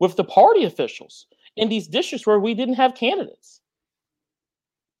with the party officials in these districts where we didn't have candidates.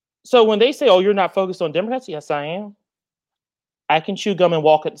 So when they say, "Oh, you're not focused on Democrats," yes, I am. I can chew gum and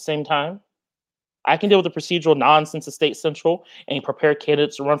walk at the same time. I can deal with the procedural nonsense of State Central and prepare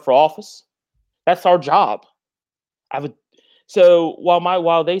candidates to run for office. That's our job. So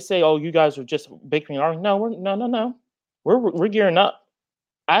while they say, "Oh, you guys are just bickering," no, we're gearing up.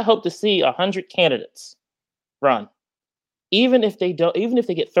 I hope to see 100 candidates run, even if they get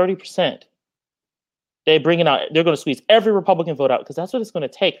 30%. They're going to squeeze every Republican vote out, because that's what it's going to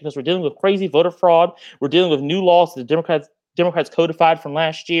take. Because we're dealing with crazy voter fraud. We're dealing with new laws that the Democrats codified from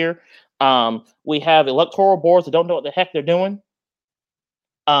last year. We have electoral boards that don't know what the heck they're doing.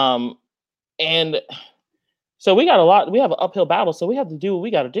 And so we have an uphill battle. So we have to do what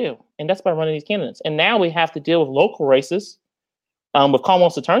we got to do. And that's by running these candidates. And now we have to deal with local races, with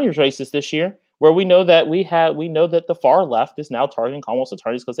Commonwealth attorneys races this year, where we know that the far left is now targeting Commonwealth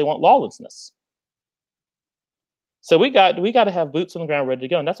attorneys because they want lawlessness. So we got to have boots on the ground ready to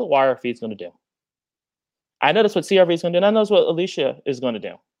go. And that's what YRFE is going to do. I know that's what CRV is going to do. And I know that's what Alicia is going to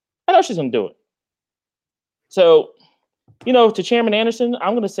do. I know she's going to do it. So, to Chairman Anderson,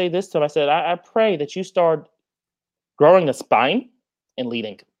 I'm going to say this to him. I said, I pray that you start growing a spine and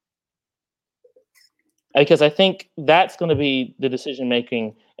leading. Because I think that's going to be the decision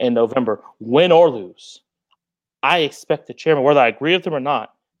making in November, win or lose. I expect the chairman, whether I agree with him or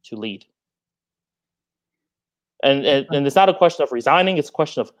not, to lead. And it's not a question of resigning; it's a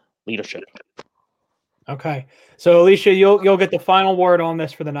question of leadership. Okay, so Alicia, you'll get the final word on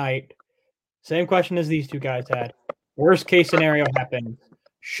this for the night. Same question as these two guys had. Worst case scenario happens: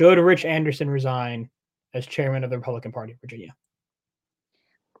 should Rich Anderson resign as chairman of the Republican Party of Virginia?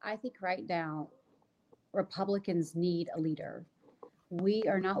 I think right now, Republicans need a leader. We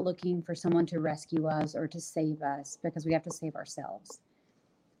are not looking for someone to rescue us or to save us, because we have to save ourselves.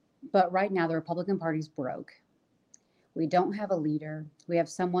 But right now, the Republican Party's broke. We don't have a leader. We have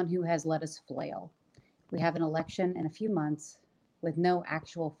someone who has let us flail. We have an election in a few months with no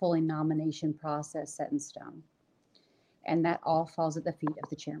actual fully nomination process set in stone. And that all falls at the feet of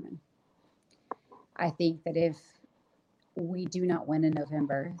the chairman. I think that if we do not win in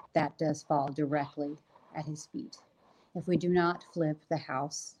November, that does fall directly at his feet. If we do not flip the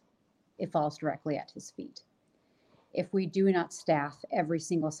House, it falls directly at his feet. If we do not staff every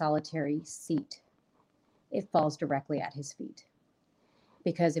single solitary seat, it falls directly at his feet.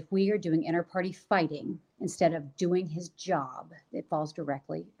 Because if we are doing inter-party fighting instead of doing his job, it falls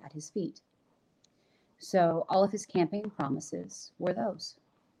directly at his feet. So all of his campaign promises were those,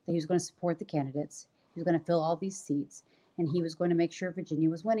 that he was going to support the candidates, He was going to fill all these seats, and he was going to make sure Virginia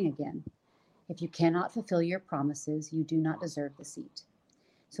was winning again. If you cannot fulfill your promises, you do not deserve the seat.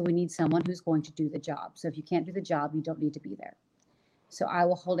 So we need someone who's going to do the job. So if you can't do the job, you don't need to be there. So I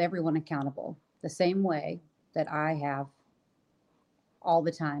will hold everyone accountable the same way that I have all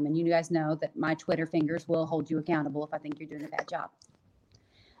the time. And you guys know that my Twitter fingers will hold you accountable if I think you're doing a bad job.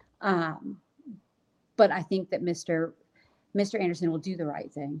 But I think that Mr. Anderson will do the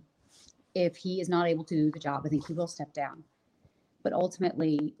right thing. If he is not able to do the job, I think he will step down. But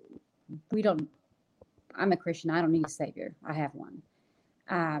ultimately, I'm a Christian. I don't need a savior. I have one.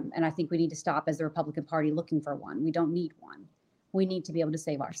 And I think we need to stop as the Republican Party looking for one. We don't need one. We need to be able to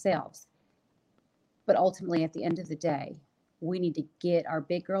save ourselves. But ultimately, at the end of the day, we need to get our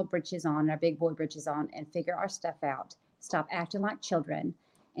big girl britches on, our big boy britches on, and figure our stuff out. Stop acting like children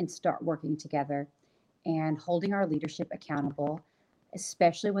and start working together and holding our leadership accountable,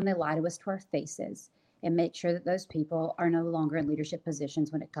 especially when they lie to us to our faces, and make sure that those people are no longer in leadership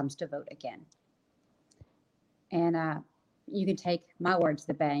positions when it comes to vote again. And you can take my word to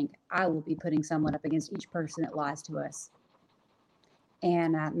the bank. I will be putting someone up against each person that lies to us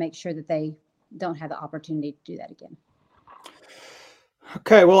and make sure that they don't have the opportunity to do that again.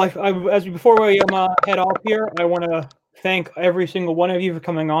 Okay, well, before we head off here, I want to thank every single one of you for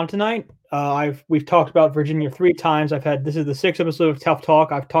coming on tonight. We've talked about Virginia 3 times. This is the 6th episode of Tough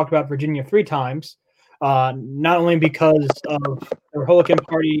Talk. I've talked about Virginia 3 times, not only because of the Republican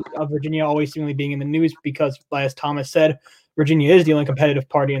Party of Virginia always seemingly being in the news, because, as Thomas said, Virginia is the only competitive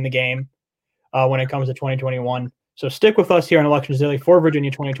party in the game when it comes to 2021. So stick with us here on Elections Daily for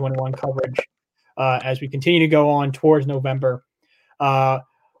Virginia 2021 coverage as we continue to go on towards November.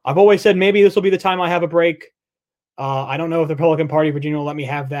 I've always said maybe this will be the time I have a break. I don't know if the Republican Party of Virginia will let me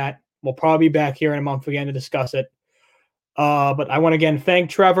have that. We'll probably be back here in a month again to discuss it. But I want to again thank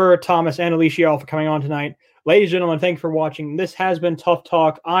Trevor, Thomas, and Alicia all for coming on tonight. Ladies and gentlemen, thank you for watching. This has been Tough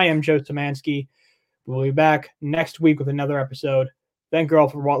Talk. I am Joe Szymanski. We'll be back next week with another episode. Thank you all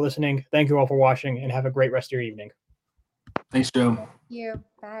for listening. Thank you all for watching, and have a great rest of your evening. Thanks, Joe. Thank you.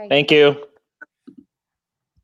 Bye. Thank you.